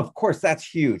 And of course, that's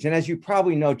huge. And as you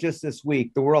probably know, just this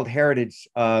week, the World Heritage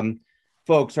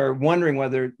folks are wondering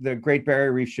whether the Great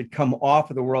Barrier Reef should come off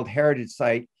of the World Heritage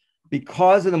site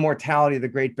because of the mortality of the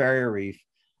Great Barrier Reef.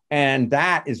 And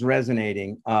that is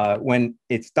resonating when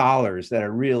it's dollars that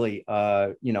are really,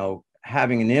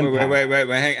 having an impact. Wait,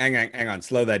 hang on.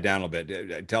 Slow that down a little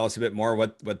bit. Tell us a bit more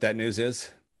what that news is.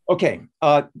 Okay,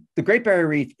 the Great Barrier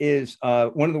Reef is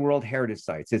one of the World Heritage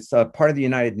Sites. It's part of the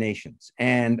United Nations.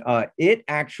 And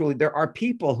there are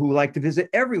people who like to visit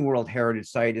every World Heritage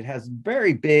Site. It has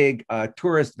very big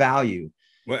tourist value.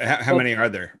 How many are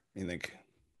there, you think?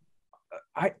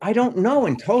 I don't know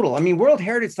in total. I mean, World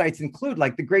Heritage Sites include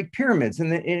like the Great Pyramids,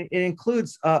 and it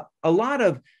includes a lot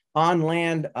of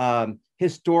on-land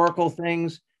historical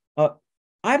things.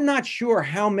 I'm not sure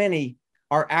how many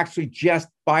are actually just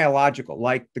biological,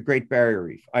 like the Great Barrier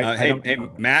Reef. Hey,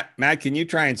 Matt, can you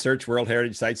try and search World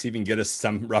Heritage Sites, even get us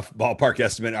some rough ballpark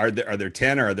estimate? Are there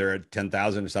 10 or are there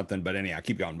 10,000 or something? But anyhow,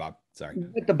 keep going, Bob. Sorry.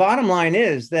 But the bottom line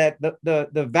is that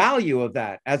the value of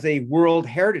that as a World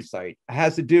Heritage Site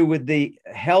has to do with the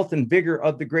health and vigor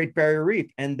of the Great Barrier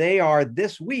Reef. And they are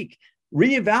this week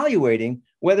reevaluating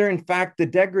whether, in fact, the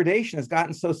degradation has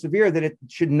gotten so severe that it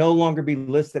should no longer be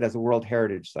listed as a World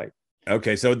Heritage Site.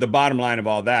 Okay, so the bottom line of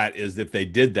all that is if they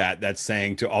did that, that's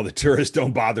saying to all the tourists,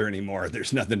 don't bother anymore.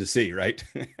 There's nothing to see, right?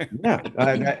 Yeah,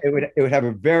 it would have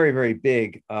a very, very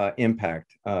big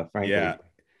impact, frankly. Yeah.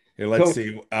 Here, let's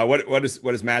see. What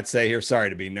does Matt say here?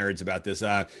 Sorry to be nerds about this.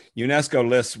 UNESCO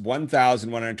lists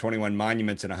 1,121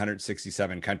 monuments in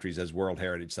 167 countries as World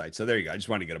Heritage Sites. So there you go. I just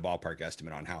wanted to get a ballpark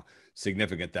estimate on how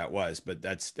significant that was. But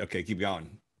that's okay. Keep going.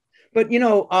 But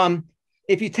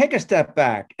if you take a step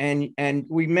back, and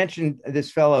we mentioned this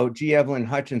fellow, G. Evelyn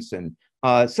Hutchinson,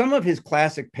 some of his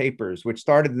classic papers, which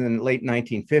started in the late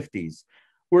 1950s,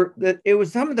 it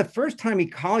was some of the first time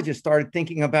ecologists started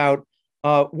thinking about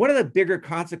what are the bigger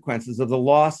consequences of the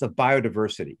loss of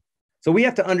biodiversity. So we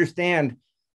have to understand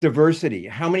diversity,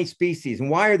 how many species, and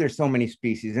why are there so many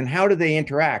species, and how do they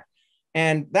interact?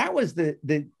 And that was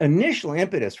the initial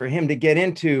impetus for him to get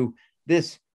into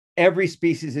this every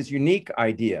species is unique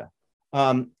idea.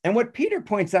 And what Peter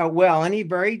points out well, and he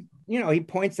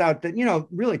points out that,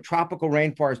 really tropical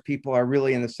rainforest people are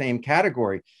really in the same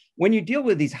category. When you deal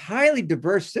with these highly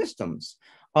diverse systems,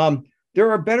 there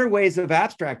are better ways of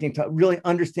abstracting to really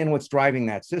understand what's driving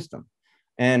that system.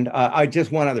 And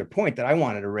just one other point that I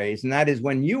wanted to raise, and that is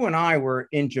when you and I were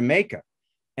in Jamaica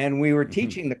and we were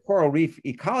teaching the Coral Reef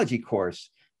ecology course,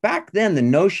 back then the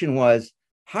notion was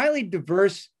highly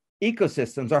diverse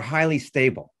ecosystems are highly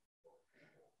stable.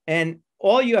 And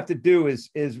all you have to do is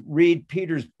read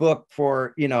Peter's book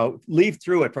for, leaf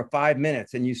through it for 5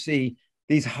 minutes, and you see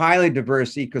these highly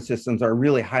diverse ecosystems are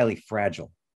really highly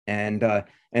fragile. And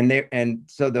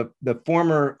so the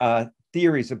former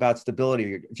theories about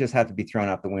stability just have to be thrown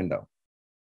out the window.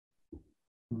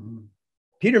 Mm-hmm.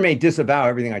 Peter may disavow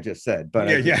everything I just said, but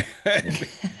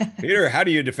Peter, how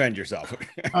do you defend yourself?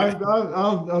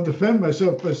 I'll defend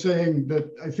myself by saying that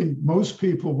I think most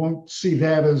people won't see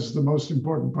that as the most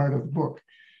important part of the book.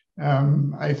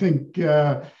 I think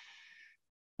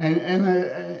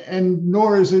and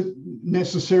nor is it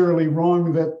necessarily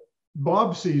wrong that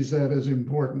Bob sees that as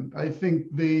important. I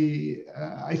think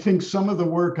some of the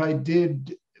work I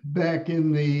did back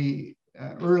in the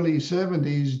early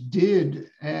 70s did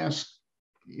ask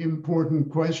important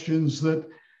questions that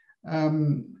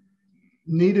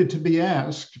needed to be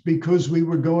asked, because we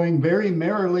were going very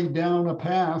merrily down a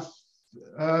path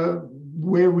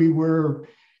where we were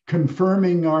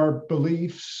confirming our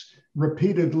beliefs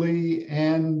repeatedly,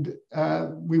 and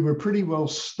we were pretty well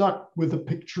stuck with a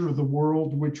picture of the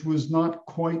world which was not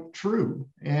quite true.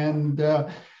 And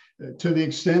to the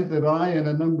extent that I and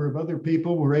a number of other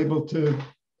people were able to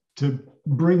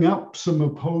bring up some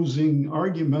opposing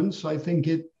arguments, I think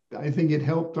it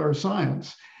helped our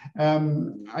science.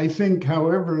 I think,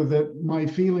 however, that my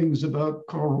feelings about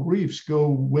coral reefs go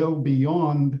well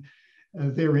beyond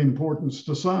their importance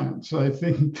to science. I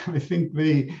think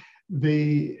the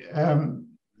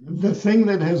thing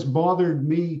that has bothered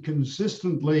me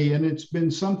consistently, and it's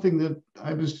been something that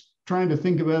I was trying to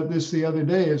think about this the other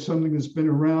day, it's something that's been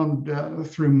around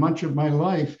through much of my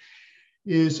life,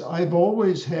 is I've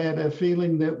always had a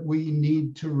feeling that we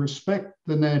need to respect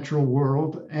the natural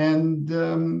world.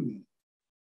 And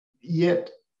yet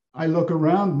I look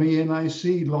around me and I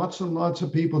see lots and lots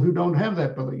of people who don't have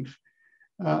that belief.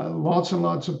 Lots and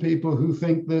lots of people who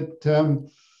think that,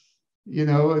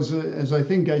 as I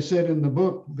think I said in the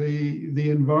book, the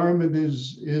environment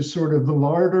is sort of the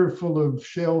larder full of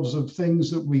shelves of things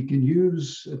that we can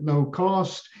use at no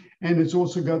cost. And it's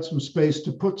also got some space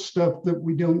to put stuff that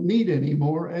we don't need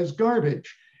anymore as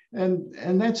garbage.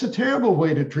 And that's a terrible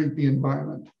way to treat the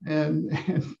environment.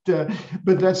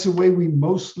 But that's the way we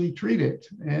mostly treat it.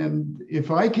 And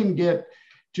if I can get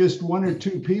just one or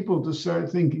two people to start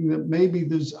thinking that maybe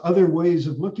there's other ways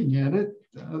of looking at it,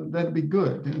 that'd be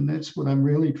good. And that's what I'm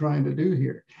really trying to do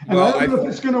here. And well, I don't know if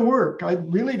it's going to work. I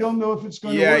really don't know if it's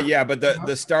going to work. Yeah. But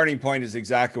the starting point is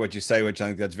exactly what you say, which I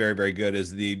think that's very, very good,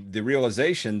 is the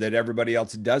realization that everybody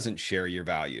else doesn't share your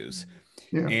values.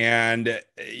 Yeah. And,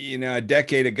 a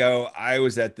decade ago, I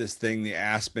was at this thing, the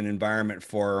Aspen Environment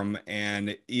Forum,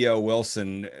 and E.O.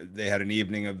 Wilson, they had an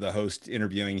evening of the host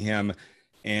interviewing him.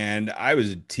 And I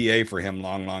was a TA for him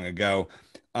long, long ago.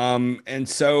 And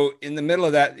so in the middle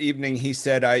of that evening, he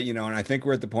said, and I think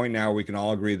we're at the point now where we can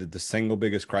all agree that the single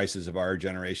biggest crisis of our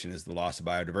generation is the loss of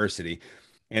biodiversity.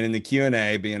 And in the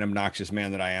Q&A, being an obnoxious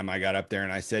man that I am, I got up there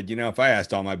and I said, if I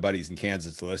asked all my buddies in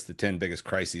Kansas to list the 10 biggest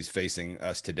crises facing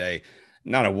us today,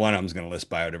 not a one of them is going to list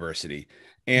biodiversity.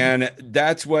 And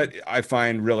that's what I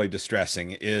find really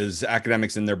distressing, is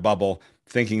academics in their bubble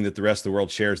thinking that the rest of the world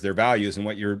shares their values. And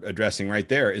what you're addressing right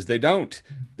there is they don't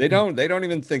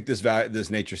even think this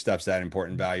nature stuff's that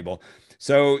important, valuable.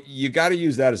 So you got to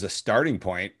use that as a starting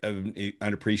point of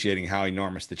appreciating how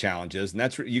enormous the challenge is. And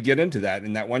that's where you get into that.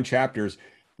 And that one chapter is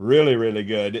really, really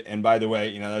good. And by the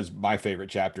way, that's my favorite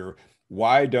chapter.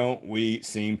 Why don't we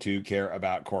seem to care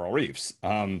about coral reefs?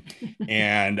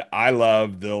 And I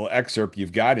love the little excerpt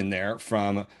you've got in there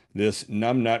from this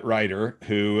numbnut writer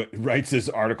who writes this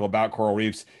article about coral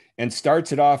reefs and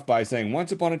starts it off by saying,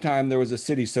 once upon a time, there was a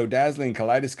city so dazzling,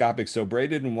 kaleidoscopic, so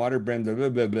braided in water brimmed, blah, blah,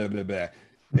 blah, blah, blah, blah.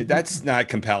 That's not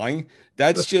compelling.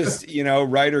 That's just,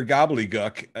 writer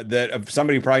gobbledygook that of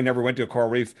somebody who probably never went to a coral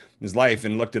reef in his life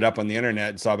and looked it up on the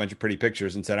internet and saw a bunch of pretty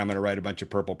pictures and said, I'm going to write a bunch of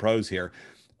purple prose here.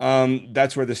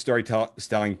 That's where the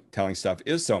storytelling stuff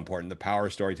is so important. The power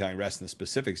of storytelling rests in the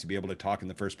specifics, to be able to talk in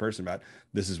the first person about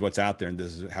this is what's out there and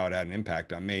this is how it had an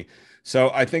impact on me. So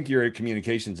I think your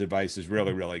communications advice is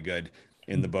really, really good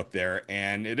in the book there.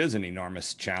 And it is an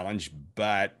enormous challenge,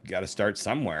 but got to start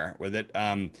somewhere with it.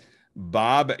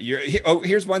 Bob,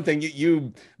 here's one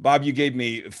thing. Bob, you gave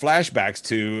me flashbacks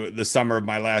to the summer of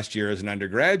my last year as an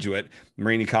undergraduate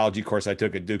marine ecology course I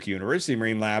took at Duke University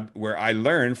Marine Lab, where I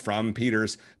learned from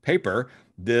Peter's paper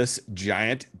this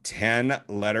giant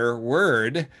 10-letter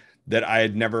word that I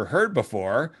had never heard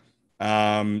before,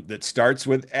 that starts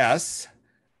with S.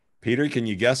 Peter, can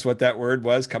you guess what that word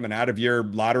was coming out of your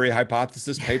lottery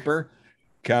hypothesis paper?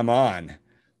 Come on.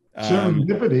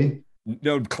 Serendipity.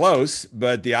 No, close,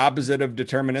 but the opposite of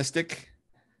deterministic.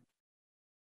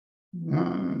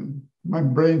 My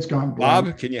brain's gone blank.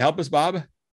 Bob, can you help us, Bob?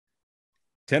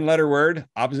 10-letter word,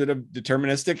 opposite of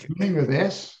deterministic. Beginning with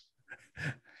S.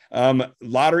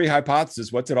 Lottery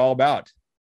hypothesis. What's it all about?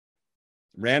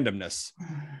 Randomness.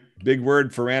 Big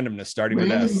word for randomness, starting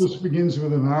with S. Randomness begins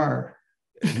with an R.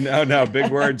 No,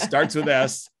 big word starts with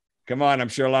S. Come on, I'm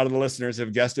sure a lot of the listeners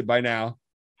have guessed it by now.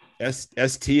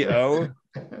 STO.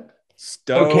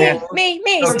 Me,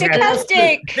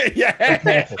 stochastic.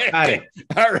 Yeah. Got it.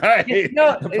 All right.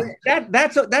 No,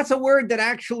 that's a word that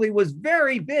actually was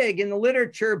very big in the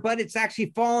literature, but it's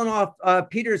actually fallen off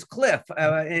Peter's cliff,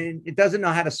 and it doesn't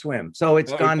know how to swim, so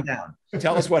it's gone down.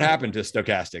 Tell us what happened to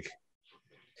stochastic.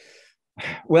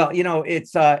 Well,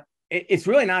 it's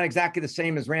really not exactly the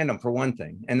same as random, for one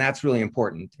thing, and that's really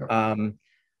important.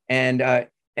 And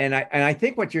I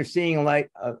think what you're seeing like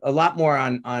a lot more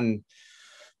on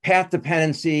path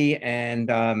dependency and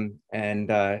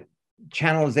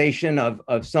channelization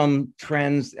of some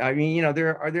trends. I mean,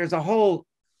 there's a whole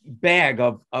bag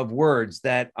of words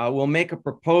that will make a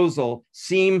proposal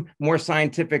seem more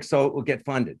scientific, so it will get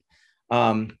funded.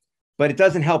 But it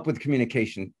doesn't help with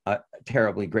communication a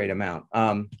terribly great amount.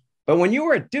 But when you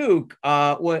were at Duke,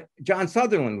 John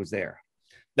Sutherland was there.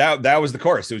 That was the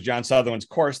course. It was John Sutherland's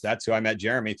course. That's who I met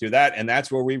Jeremy through that. And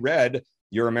that's where we read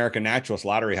your American Naturalist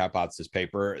Lottery Hypothesis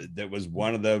paper. That was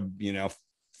one of the,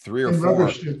 3 or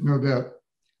 4. No doubt.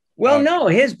 Well, no,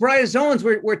 his bryozoans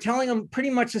were telling him pretty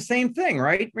much the same thing,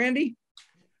 right, Randy?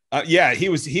 Yeah, he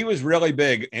was really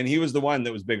big, and he was the one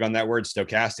that was big on that word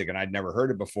stochastic, and I'd never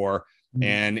heard it before.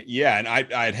 Mm-hmm. And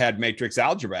I'd had matrix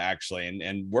algebra actually,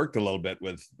 and worked a little bit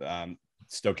with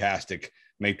stochastic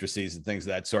matrices and things of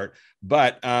that sort.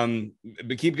 But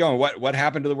keep going. What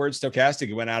happened to the word stochastic?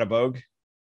 It went out of vogue.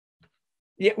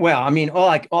 Yeah, well, I mean, all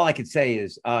I could say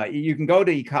is you can go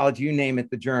to Ecology, you name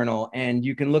it, the journal, and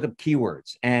you can look up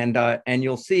keywords, and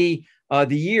you'll see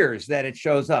the years that it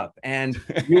shows up, and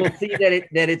you'll see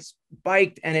that it's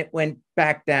spiked and it went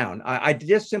back down. I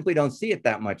just simply don't see it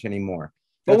that much anymore.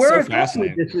 But where I was going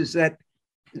with this is that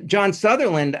John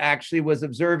Sutherland actually was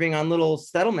observing on little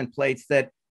settlement plates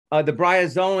that the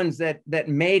bryozoans that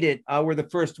made it were the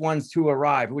first ones to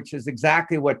arrive, which is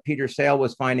exactly what Peter Sale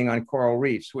was finding on coral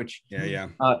reefs. Which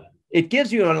it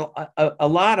gives you a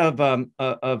lot of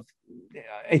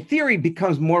a theory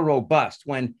becomes more robust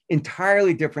when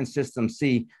entirely different systems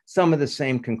see some of the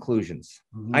same conclusions.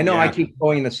 I know I keep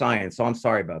going into science, so I'm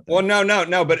sorry about that. Well,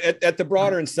 no, but at the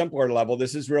broader and simpler level,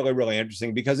 this is really, really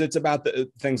interesting because it's about the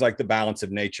things like the balance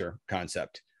of nature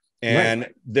concept. And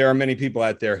there are many people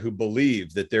out there who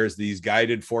believe that there's these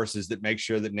guided forces that make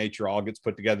sure that nature all gets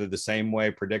put together the same way,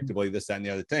 predictably, this, that, and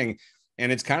the other thing.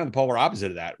 And it's kind of the polar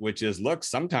opposite of that, which is, look,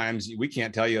 sometimes we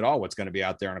can't tell you at all what's going to be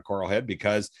out there on a coral head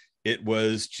because it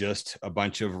was just a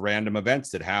bunch of random events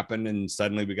that happened. And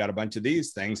suddenly we got a bunch of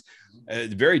these things. A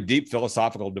very deep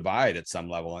philosophical divide at some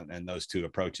level. And those two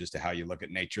approaches to how you look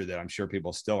at nature that I'm sure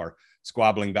people still are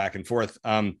squabbling back and forth.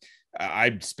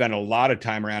 I spent a lot of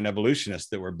time around evolutionists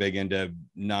that were big into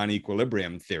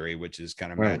non-equilibrium theory, which is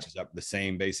kind of matches up the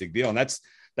same basic deal. And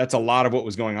that's a lot of what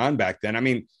was going on back then. I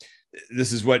mean,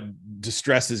 this is what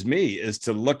distresses me, is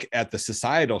to look at the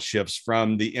societal shifts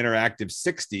from the interactive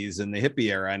 60s and the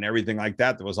hippie era and everything like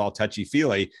that was all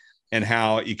touchy-feely, and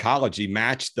how ecology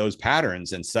matched those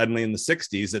patterns. And suddenly in the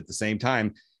 60s, at the same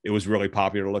time, it was really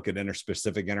popular to look at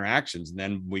interspecific interactions. And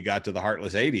then we got to the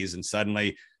heartless 80s, and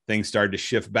suddenly things started to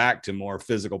shift back to more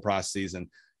physical processes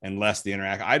and less the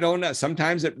interact. I don't know.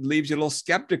 Sometimes it leaves you a little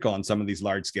skeptical on some of these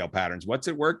large scale patterns. What's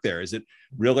at work there? Is it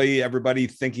really everybody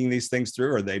thinking these things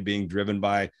through? Or are they being driven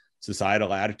by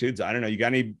societal attitudes? I don't know. You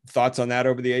got any thoughts on that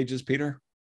over the ages, Peter?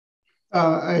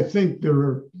 I think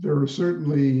there are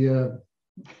certainly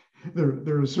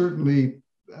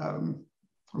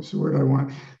what's the word I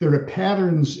want? There are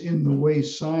patterns in the way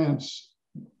science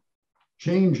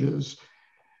changes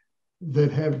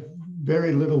that have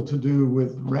very little to do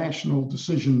with rational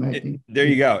decision making. There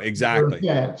you go. Exactly.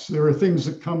 There are things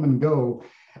that come and go.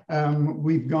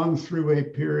 We've gone through a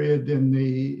period in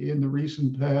the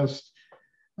recent past,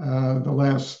 the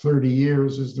last 30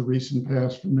 years is the recent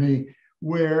past for me,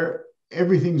 where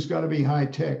everything's got to be high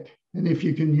tech. And if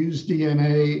you can use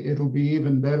DNA, it'll be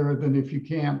even better than if you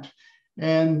can't.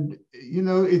 And,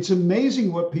 it's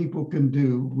amazing what people can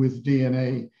do with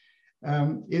DNA.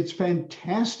 It's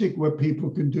fantastic what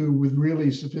people can do with really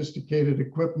sophisticated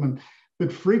equipment,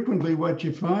 but frequently what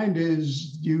you find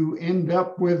is you end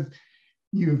up with,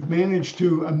 you've managed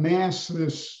to amass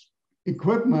this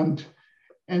equipment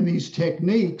and these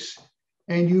techniques,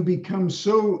 and you become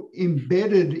so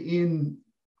embedded in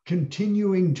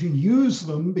continuing to use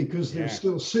them because they're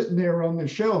still sitting there on the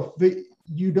shelf that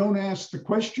you don't ask the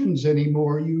questions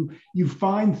anymore. You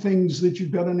find things that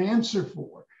you've got an answer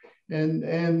for.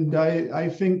 And I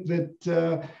think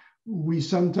that we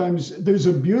sometimes, there's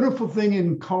a beautiful thing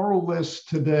in Coral List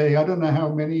today. I don't know how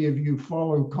many of you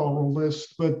follow Coral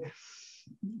List, but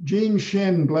Gene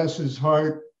Shin, bless his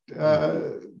heart,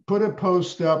 put a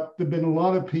post up. There've been a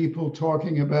lot of people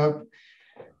talking about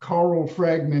coral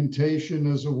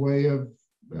fragmentation as a way of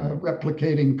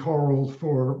replicating coral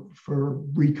for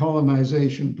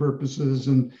recolonization purposes.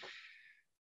 And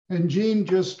Gene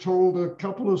just told a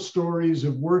couple of stories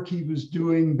of work he was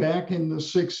doing back in the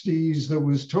 60s that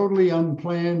was totally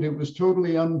unplanned. It was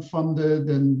totally unfunded,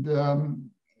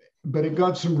 but it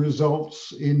got some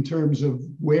results in terms of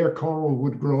where coral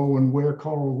would grow and where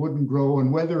coral wouldn't grow,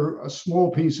 and whether a small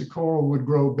piece of coral would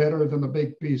grow better than a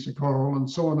big piece of coral, and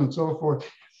so on and so forth.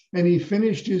 And he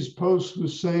finished his post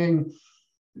with saying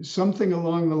something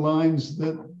along the lines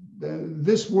that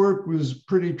this work was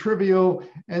pretty trivial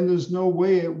and there's no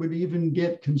way it would even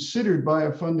get considered by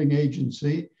a funding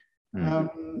agency.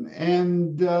 But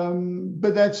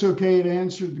that's okay, it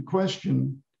answered the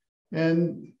question.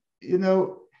 And, you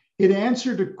know, it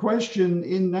answered a question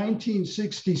in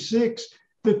 1966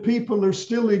 that people are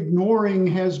still ignoring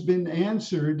has been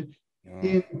answered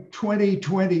in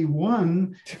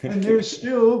 2021, and they're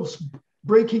still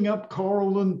breaking up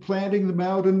coral and planting them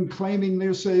out and claiming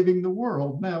they're saving the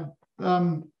world. Now,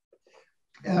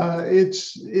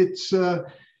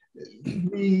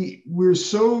 we're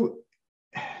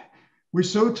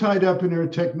so tied up in our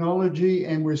technology,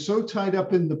 and we're so tied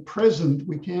up in the present,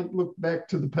 we can't look back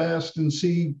to the past and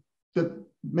see that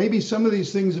maybe some of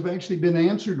these things have actually been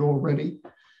answered already,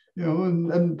 you know,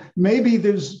 and maybe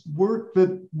there's work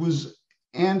that was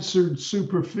answered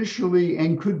superficially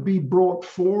and could be brought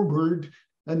forward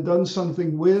and done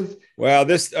something with. Well,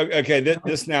 this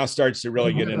now starts to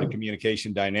really get into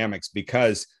communication dynamics,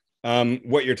 because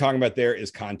what you're talking about there is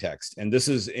context. And this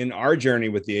is in our journey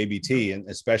with the ABT, and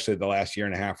especially the last year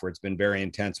and a half where it's been very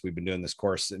intense. We've been doing this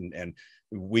course and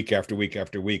week after week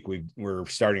after week. We're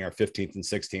starting our 15th and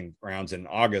 16th rounds in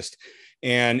August.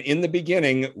 And in the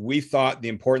beginning, we thought the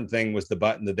important thing was the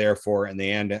but and the therefore, and the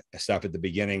and stuff at the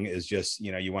beginning is just,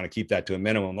 you know, you want to keep that to a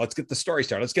minimum. Let's get the story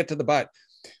started. Let's get to the but.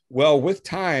 Well, with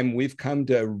time, we've come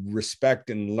to respect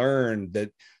and learn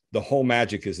that the whole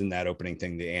magic is in that opening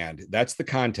thing, the and. That's the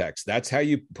context. That's how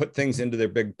you put things into their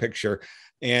big picture.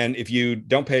 And if you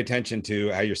don't pay attention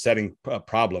to how you're setting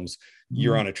problems,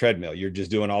 you're on a treadmill. You're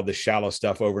just doing all this shallow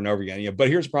stuff over and over again. You know, but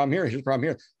here's a problem here. Here's a problem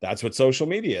here. That's what social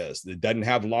media is. It doesn't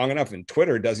have long enough, and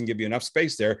Twitter doesn't give you enough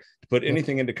space there to put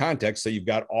anything into context. So you've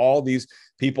got all these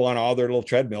people on all their little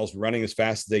treadmills running as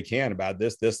fast as they can about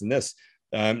this, this, and this.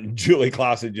 Julie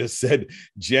Clausen just said,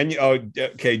 genuflect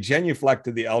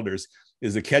to the elders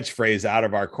is a catchphrase out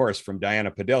of our course from Diana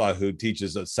Padilla, who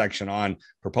teaches a section on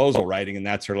proposal writing. And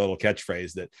that's her little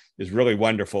catchphrase that is really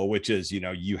wonderful, which is, you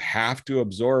know, you have to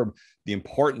absorb the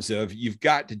importance of, you've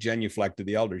got to genuflect to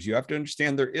the elders. You have to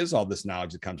understand there is all this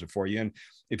knowledge that comes before you. And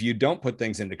if you don't put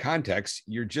things into context,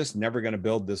 you're just never going to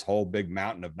build this whole big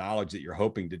mountain of knowledge that you're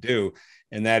hoping to do.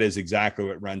 And that is exactly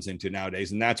what it runs into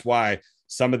nowadays. And that's why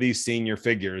some of these senior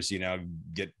figures, you know,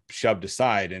 get shoved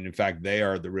aside. And in fact, they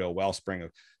are the real wellspring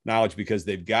of knowledge, because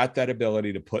they've got that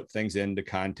ability to put things into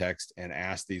context and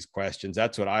ask these questions.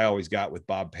 That's what I always got with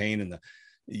Bob Payne and the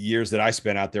years that I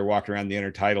spent out there walking around the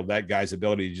intertidal. That guy's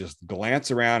ability to just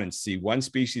glance around and see one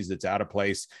species that's out of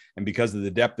place. And because of the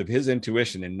depth of his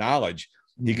intuition and knowledge,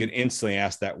 he could instantly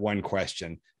ask that one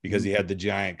question because he had the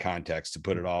giant context to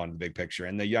put it all in the big picture.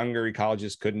 And the younger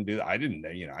ecologists couldn't do that. I didn't,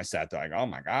 you know, I sat there like, oh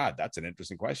my God, that's an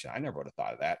interesting question. I never would have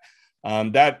thought of that.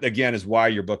 That again is why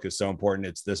your book is so important.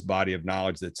 It's this body of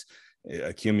knowledge that's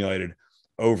accumulated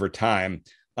over time.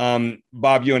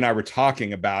 Bob, you and I were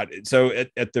talking about it. So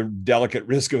at the delicate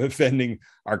risk of offending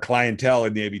our clientele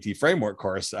in the ABT framework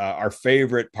course, our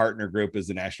favorite partner group is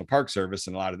the National Park Service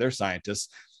and a lot of their scientists.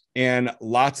 And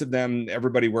lots of them,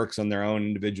 everybody works on their own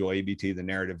individual ABT, the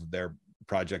narrative of their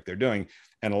project they're doing.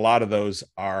 And a lot of those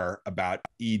are about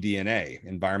eDNA,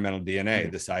 environmental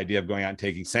DNA, this idea of going out and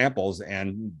taking samples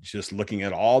and just looking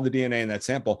at all the DNA in that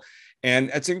sample. And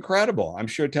it's incredible. I'm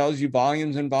sure it tells you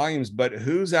volumes and volumes, but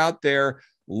who's out there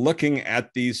looking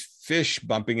at these fish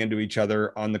bumping into each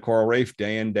other on the coral reef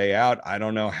day in, day out? I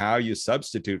don't know how you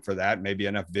substitute for that. Maybe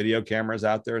enough video cameras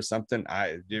out there or something.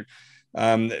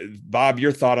 Bob,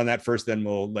 your thought on that first, then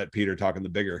we'll let Peter talk on the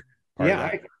bigger part of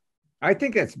that. I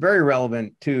think that's very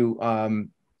relevant to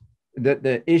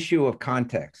the issue of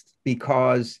context,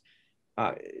 because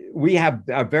we have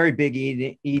a very big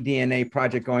eDNA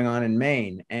project going on in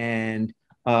Maine. And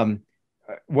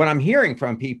what I'm hearing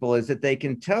from people is that they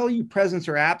can tell you presence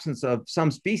or absence of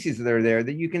some species that are there,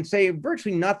 that you can say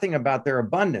virtually nothing about their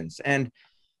abundance. And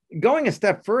going a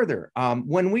step further,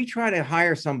 when we try to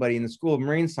hire somebody in the School of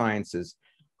Marine Sciences,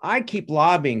 I keep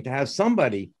lobbying to have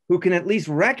somebody who can at least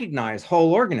recognize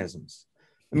whole organisms.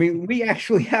 I mean, we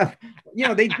actually have, you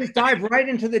know, they just dive right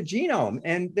into the genome,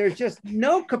 and there's just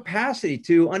no capacity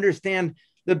to understand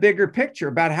the bigger picture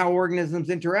about how organisms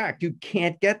interact. You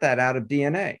can't get that out of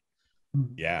DNA.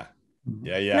 Yeah. Mhm.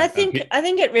 Yeah. Yeah. And I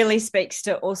think it really speaks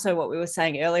to also what we were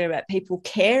saying earlier about people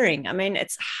caring. I mean,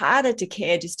 it's harder to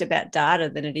care just about data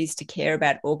than it is to care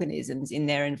about organisms in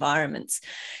their environments.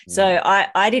 So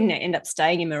I didn't end up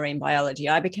staying in marine biology.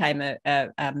 I became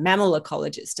a mammal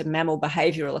ecologist, a mammal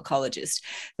behavioral ecologist.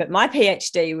 But my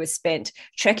PhD was spent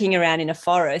trekking around in a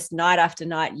forest night after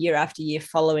night, year after year,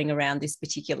 following around this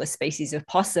particular species of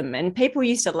possum. And people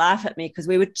used to laugh at me because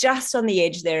we were just on the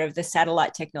edge there of the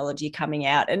satellite technology coming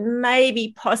out, and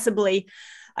maybe possibly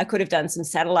I could have done some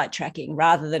satellite tracking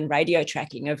rather than radio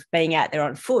tracking of being out there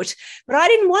on foot. But I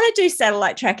didn't want to do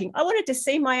satellite tracking. I wanted to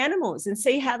see my animals and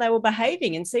see how they were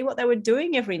behaving and see what they were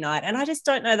doing every night. And I just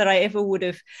don't know that I ever would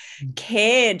have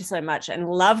cared so much and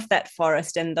loved that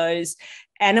forest and those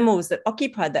animals that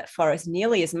occupied that forest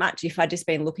nearly as much if I'd just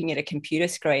been looking at a computer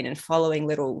screen and following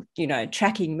little,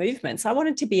 tracking movements. I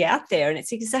wanted to be out there, and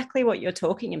it's exactly what you're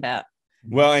talking about.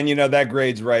 Well, and that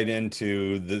grades right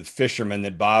into the fishermen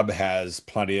that Bob has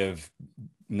plenty of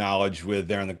knowledge with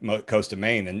there on the coast of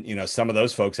Maine. And, some of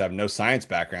those folks have no science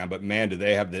background, but man, do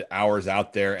they have the hours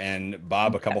out there. And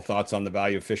Bob, a couple thoughts on the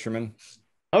value of fishermen?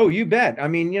 Oh, you bet. I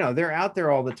mean, they're out there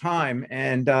all the time.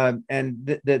 And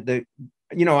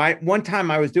one time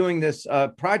I was doing this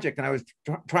project and I was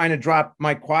trying to drop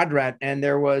my quadrat, and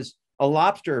there was a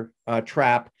lobster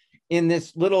trap in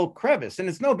this little crevice, and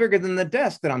it's no bigger than the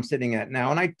desk that I'm sitting at now.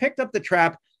 And I picked up the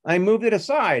trap, I moved it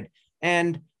aside,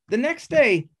 and the next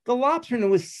day the lobster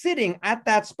was sitting at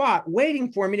that spot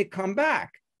waiting for me to come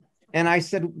back. And I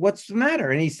said, "What's the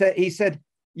matter?" And he said,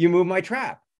 "You moved my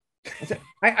trap."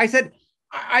 I said,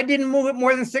 I didn't move it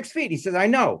more than 6 feet. He says, "I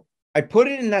know. I put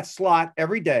it in that slot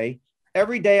every day.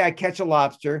 Every day I catch a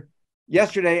lobster.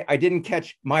 Yesterday I didn't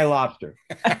catch my lobster."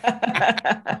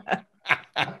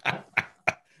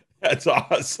 That's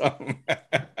awesome.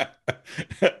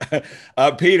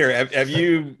 Peter, have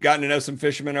you gotten to know some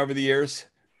fishermen over the years?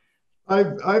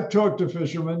 I've talked to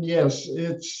fishermen. Yes,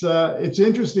 it's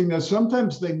interesting that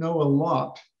sometimes they know a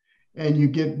lot, and you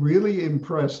get really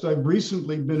impressed. I've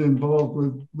recently been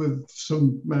involved with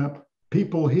some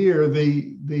people here.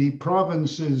 The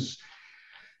province is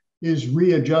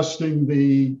readjusting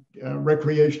the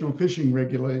recreational fishing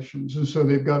regulations, and so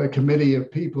they've got a committee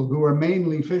of people who are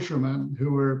mainly fishermen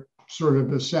who are sort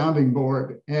of a sounding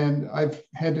board. And I've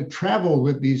had to travel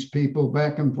with these people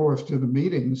back and forth to the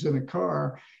meetings in a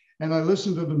car. And I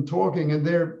listen to them talking, and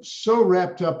they're so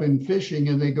wrapped up in fishing,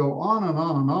 and they go on and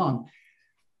on and on.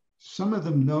 Some of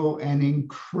them know an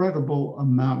incredible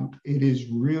amount. It is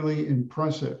really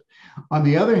impressive. On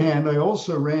the other hand, I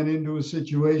also ran into a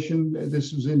situation,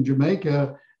 this was in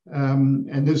Jamaica,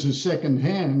 and this is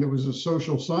secondhand. There was a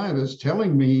social scientist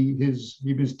telling me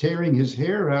he was tearing his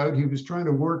hair out. He was trying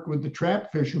to work with the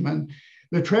trap fishermen.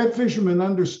 The trap fishermen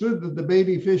understood that the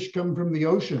baby fish come from the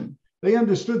ocean. They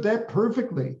understood that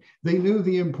perfectly. They knew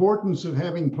the importance of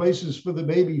having places for the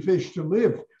baby fish to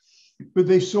live. But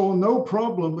they saw no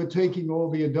problem with taking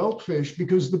all the adult fish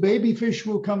because the baby fish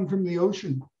will come from the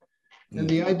ocean. And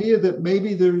the idea that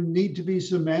maybe there need to be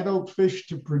some adult fish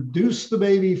to produce the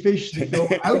baby fish to go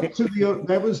out to the,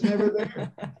 that was never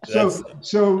there.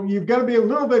 So you've got to be a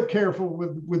little bit careful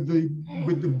with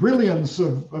the brilliance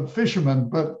of fishermen,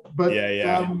 but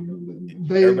yeah.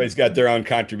 Everybody's got their own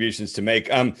contributions to make.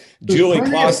 Julie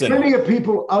Clausen. Plenty of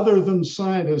people other than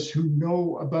scientists who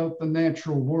know about the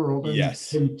natural world and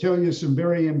can tell you some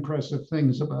very impressive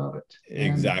things about it.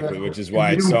 Exactly, which is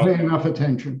why it's so pay enough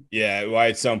attention. Yeah, why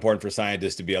it's so important for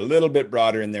scientists to be a little bit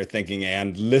broader in their thinking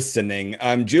and listening.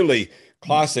 Julie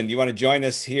Clausen, you want to join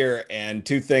us here? And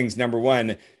two things. Number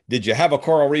one, did you have a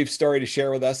coral reef story to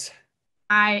share with us?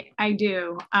 I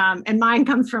do. And mine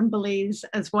comes from Belize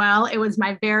as well. It was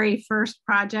my very first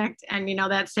project. And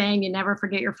that saying, you never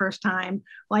forget your first time.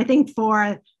 Well, I think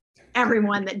for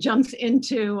everyone that jumps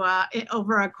into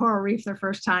over a coral reef their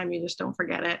first time, you just don't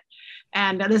forget it.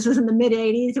 And this was in the mid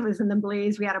 80s. It was in the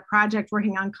Belize. We had a project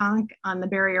working on conch on the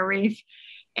barrier reef.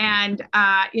 And,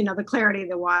 the clarity of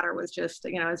the water was just,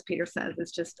 as Peter says,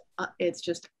 it's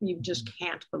just, you just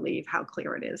can't believe how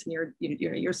clear it is. And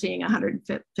you're seeing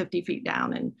 150 feet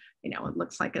down and, it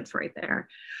looks like it's right there.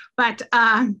 But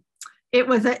it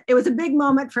was a big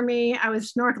moment for me. I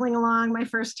was snorkeling along my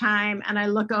first time, and I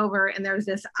look over and there's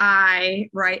this eye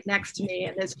right next to me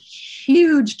and this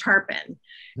huge tarpon.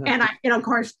 And I, of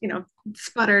course,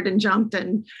 sputtered and jumped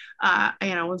and,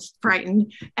 was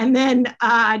frightened. And then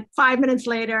 5 minutes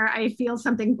later, I feel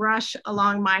something brush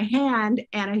along my hand,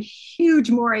 and a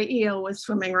huge moray eel was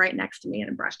swimming right next to me, and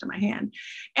it brushed on my hand.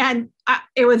 And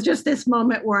it was just this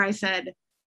moment where I said,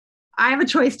 I have a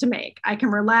choice to make. I can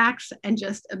relax and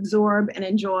just absorb and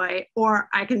enjoy, or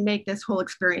I can make this whole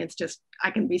experience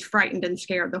I can be frightened and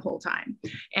scared the whole time.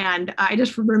 And I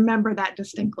just remember that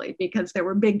distinctly because there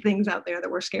were big things out there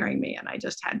that were scaring me, and I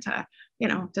just had to,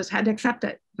 accept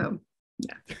it. So,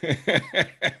 yeah.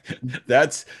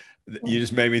 You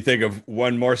just made me think of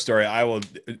one more story. I will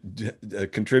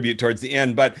contribute towards the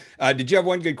end. But did you have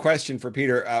one good question for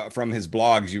Peter from his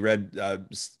blogs? You read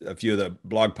a few of the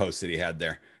blog posts that he had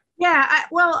there. Yeah,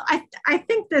 I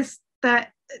think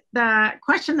that the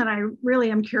question that I really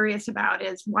am curious about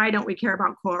is, why don't we care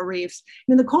about coral reefs? I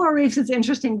mean, the coral reefs is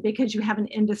interesting because you have an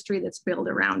industry that's built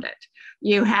around it.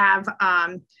 You have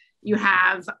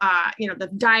the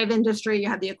dive industry, you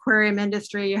have the aquarium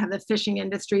industry, you have the fishing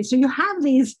industry. So you have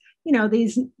these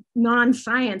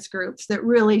non-science groups that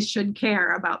really should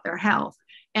care about their health.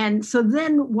 And so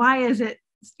then why is it,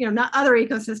 not other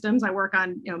ecosystems? I work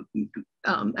on,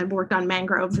 I've worked on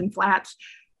mangroves and flats.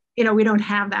 We don't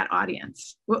have that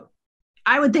audience. Well,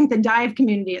 I would think the dive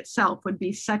community itself would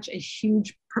be such a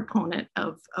huge proponent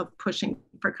of pushing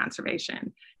for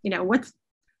conservation. What's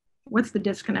the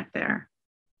disconnect there?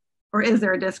 Or is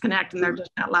there a disconnect and they're just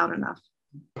not loud enough?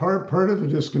 Part of the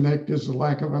disconnect is the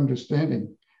lack of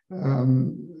understanding.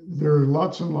 There are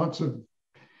lots and lots of,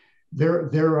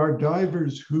 there are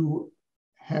divers who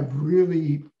have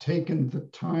really taken the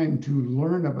time to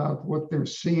learn about what they're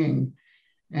seeing,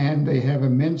 and they have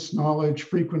immense knowledge,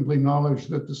 frequently knowledge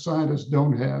that the scientists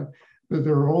don't have. But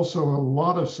there are also a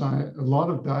lot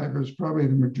of divers, probably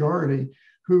the majority,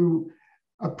 who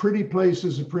a pretty place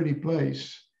is a pretty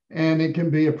place. And it can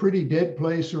be a pretty dead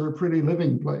place or a pretty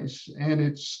living place, and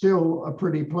it's still a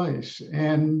pretty place.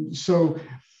 And so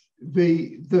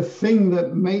the thing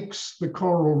that makes the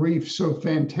coral reef so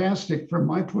fantastic from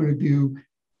my point of view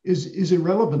is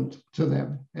irrelevant to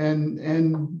them.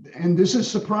 And this is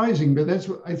surprising, but that's,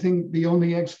 I think, the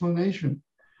only explanation.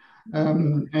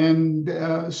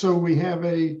 So we have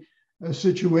a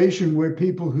situation where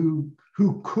people who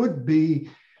could be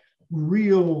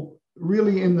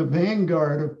really in the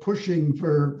vanguard of pushing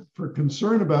for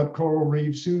concern about coral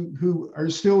reefs, who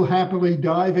are still happily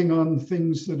diving on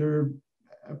things that are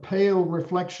a pale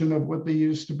reflection of what they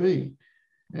used to be.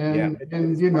 And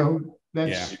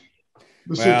that's... Yeah.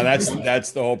 Well,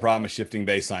 that's the whole problem of shifting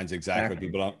baselines. Exactly.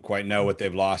 People don't quite know what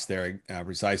they've lost there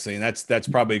precisely. And that's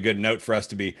probably a good note for us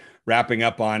to be wrapping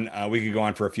up on. We could go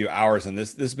on for a few hours, and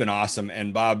this has been awesome.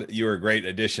 And Bob, you were a great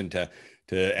addition to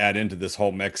add into this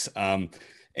whole mix.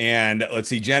 And let's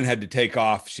see, Jen had to take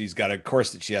off. She's got a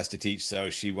course that she has to teach.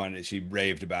 So she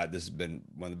raved about it. This has been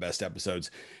one of the best episodes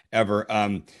ever.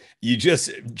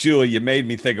 Julie, you made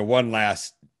me think of one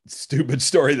last stupid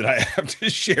story that I have to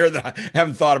share, that I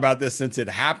haven't thought about this since it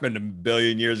happened a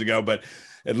billion years ago. But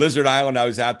at Lizard Island, I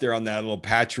was out there on that little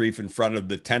patch reef in front of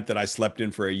the tent that I slept in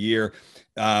for a year,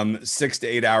 6 to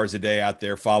 8 hours a day out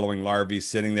there following larvae,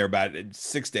 sitting there about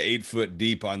 6 to 8 foot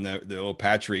deep on the little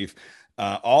patch reef.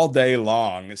 All day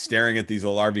long, staring at these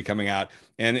little larvae coming out.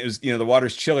 And it was, the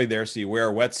water's chilly there, so you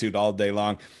wear a wetsuit all day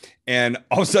long. And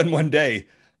all of a sudden one day,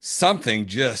 something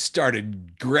just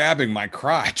started grabbing my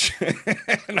crotch.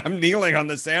 And I'm kneeling on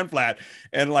the sand flat.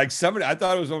 And like somebody, I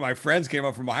thought it was one of my friends came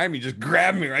up from behind me, just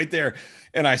grabbed me right there.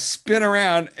 And I spin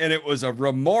around, and it was a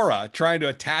remora trying to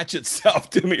attach itself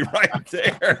to me right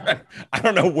there. I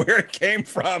don't know where it came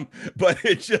from, but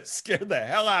it just scared the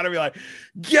hell out of me. Like,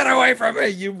 get away from me,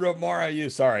 you remora, you.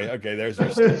 Sorry. Okay, there's our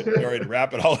story to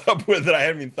wrap it all up with that I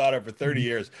haven't even thought of for 30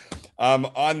 years.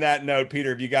 On that note, Peter,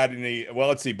 have you got any? Well,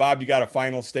 let's see. Bob, you got a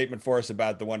final statement for us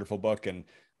about the wonderful book and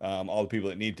all the people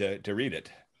that need to read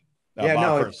it? Yeah, Bob,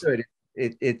 no, first.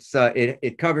 it's good.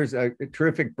 It covers a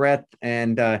terrific breadth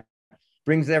and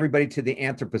brings everybody to the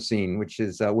Anthropocene, which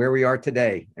is where we are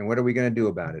today, and what are we going to do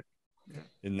about it?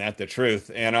 Isn't that the truth?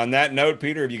 And on that note,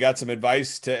 Peter, have you got some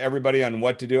advice to everybody on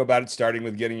what to do about it, starting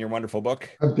with getting your wonderful book?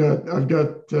 I've got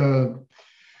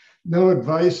no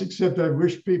advice, except I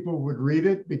wish people would read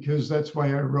it, because that's why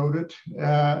I wrote it.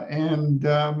 I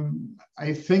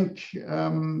think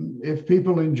if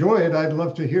people enjoy it, I'd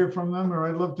love to hear from them, or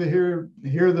I'd love to hear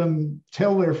them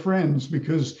tell their friends,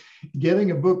 because getting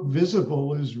a book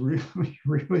visible is really,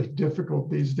 really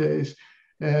difficult these days.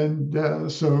 And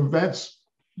so that's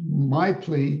my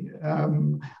plea.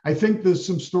 I think there's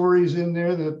some stories in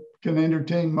there that can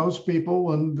entertain most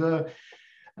people. And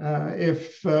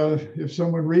if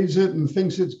someone reads it and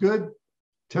thinks it's good,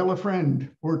 tell a friend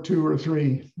or two or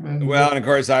three. And of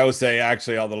course, I will say,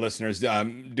 actually, all the listeners,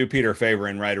 do Peter a favor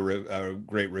and write a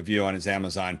great review on his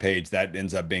Amazon page. That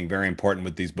ends up being very important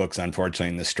with these books, unfortunately,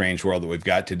 in the strange world that we've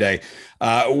got today.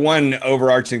 One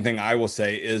overarching thing I will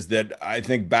say is that I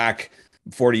think back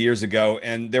 40 years ago,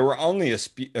 and there were only a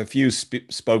few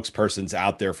spokespersons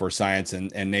out there for science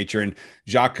and nature. And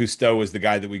Jacques Cousteau was the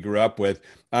guy that we grew up with,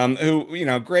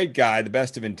 who, great guy, the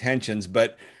best of intentions,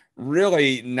 but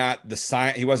really not the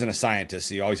science. He wasn't a scientist.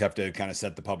 So you always have to kind of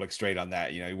set the public straight on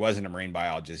that. He wasn't a marine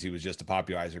biologist. He was just a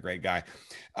popularizer, great guy.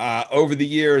 Over the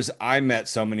years, I met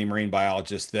so many marine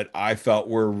biologists that I felt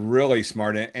were really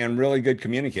smart and really good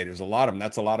communicators. A lot of them.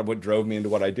 That's a lot of what drove me into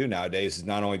what I do nowadays, is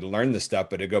not only to learn this stuff,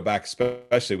 but to go back,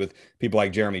 especially with people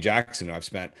like Jeremy Jackson, who I've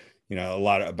spent,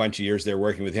 a bunch of years there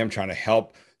working with him, trying to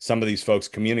help some of these folks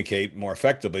communicate more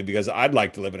effectively, because I'd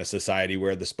like to live in a society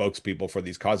where the spokespeople for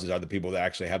these causes are the people that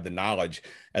actually have the knowledge,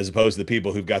 as opposed to the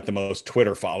people who've got the most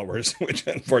Twitter followers, which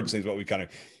unfortunately is what we kind of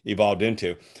evolved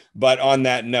into. But on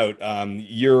that note,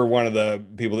 you're one of the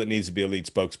people that needs to be a lead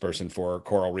spokesperson for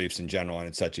coral reefs in general, and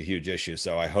it's such a huge issue.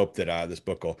 So I hope that this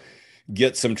book will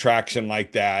get some traction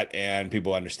like that, and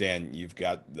people understand you've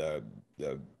got the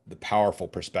powerful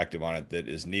perspective on it that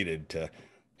is needed to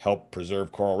help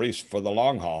preserve coral reefs for the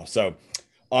long haul. So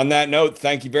on that note,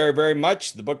 thank you very, very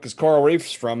much. The book is Coral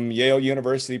Reefs from Yale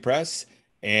University Press.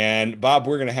 And Bob,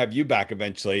 we're going to have you back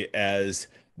eventually as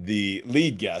the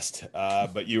lead guest,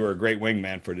 but you were a great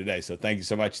wingman for today. So thank you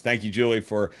so much. Thank you, Julie,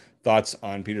 for thoughts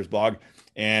on Peter's blog.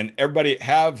 And everybody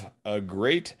have a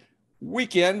great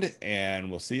weekend, and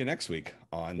we'll see you next week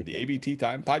on the ABT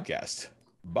Time podcast.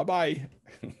 Bye-bye.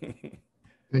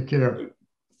 Take care.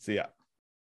 See ya.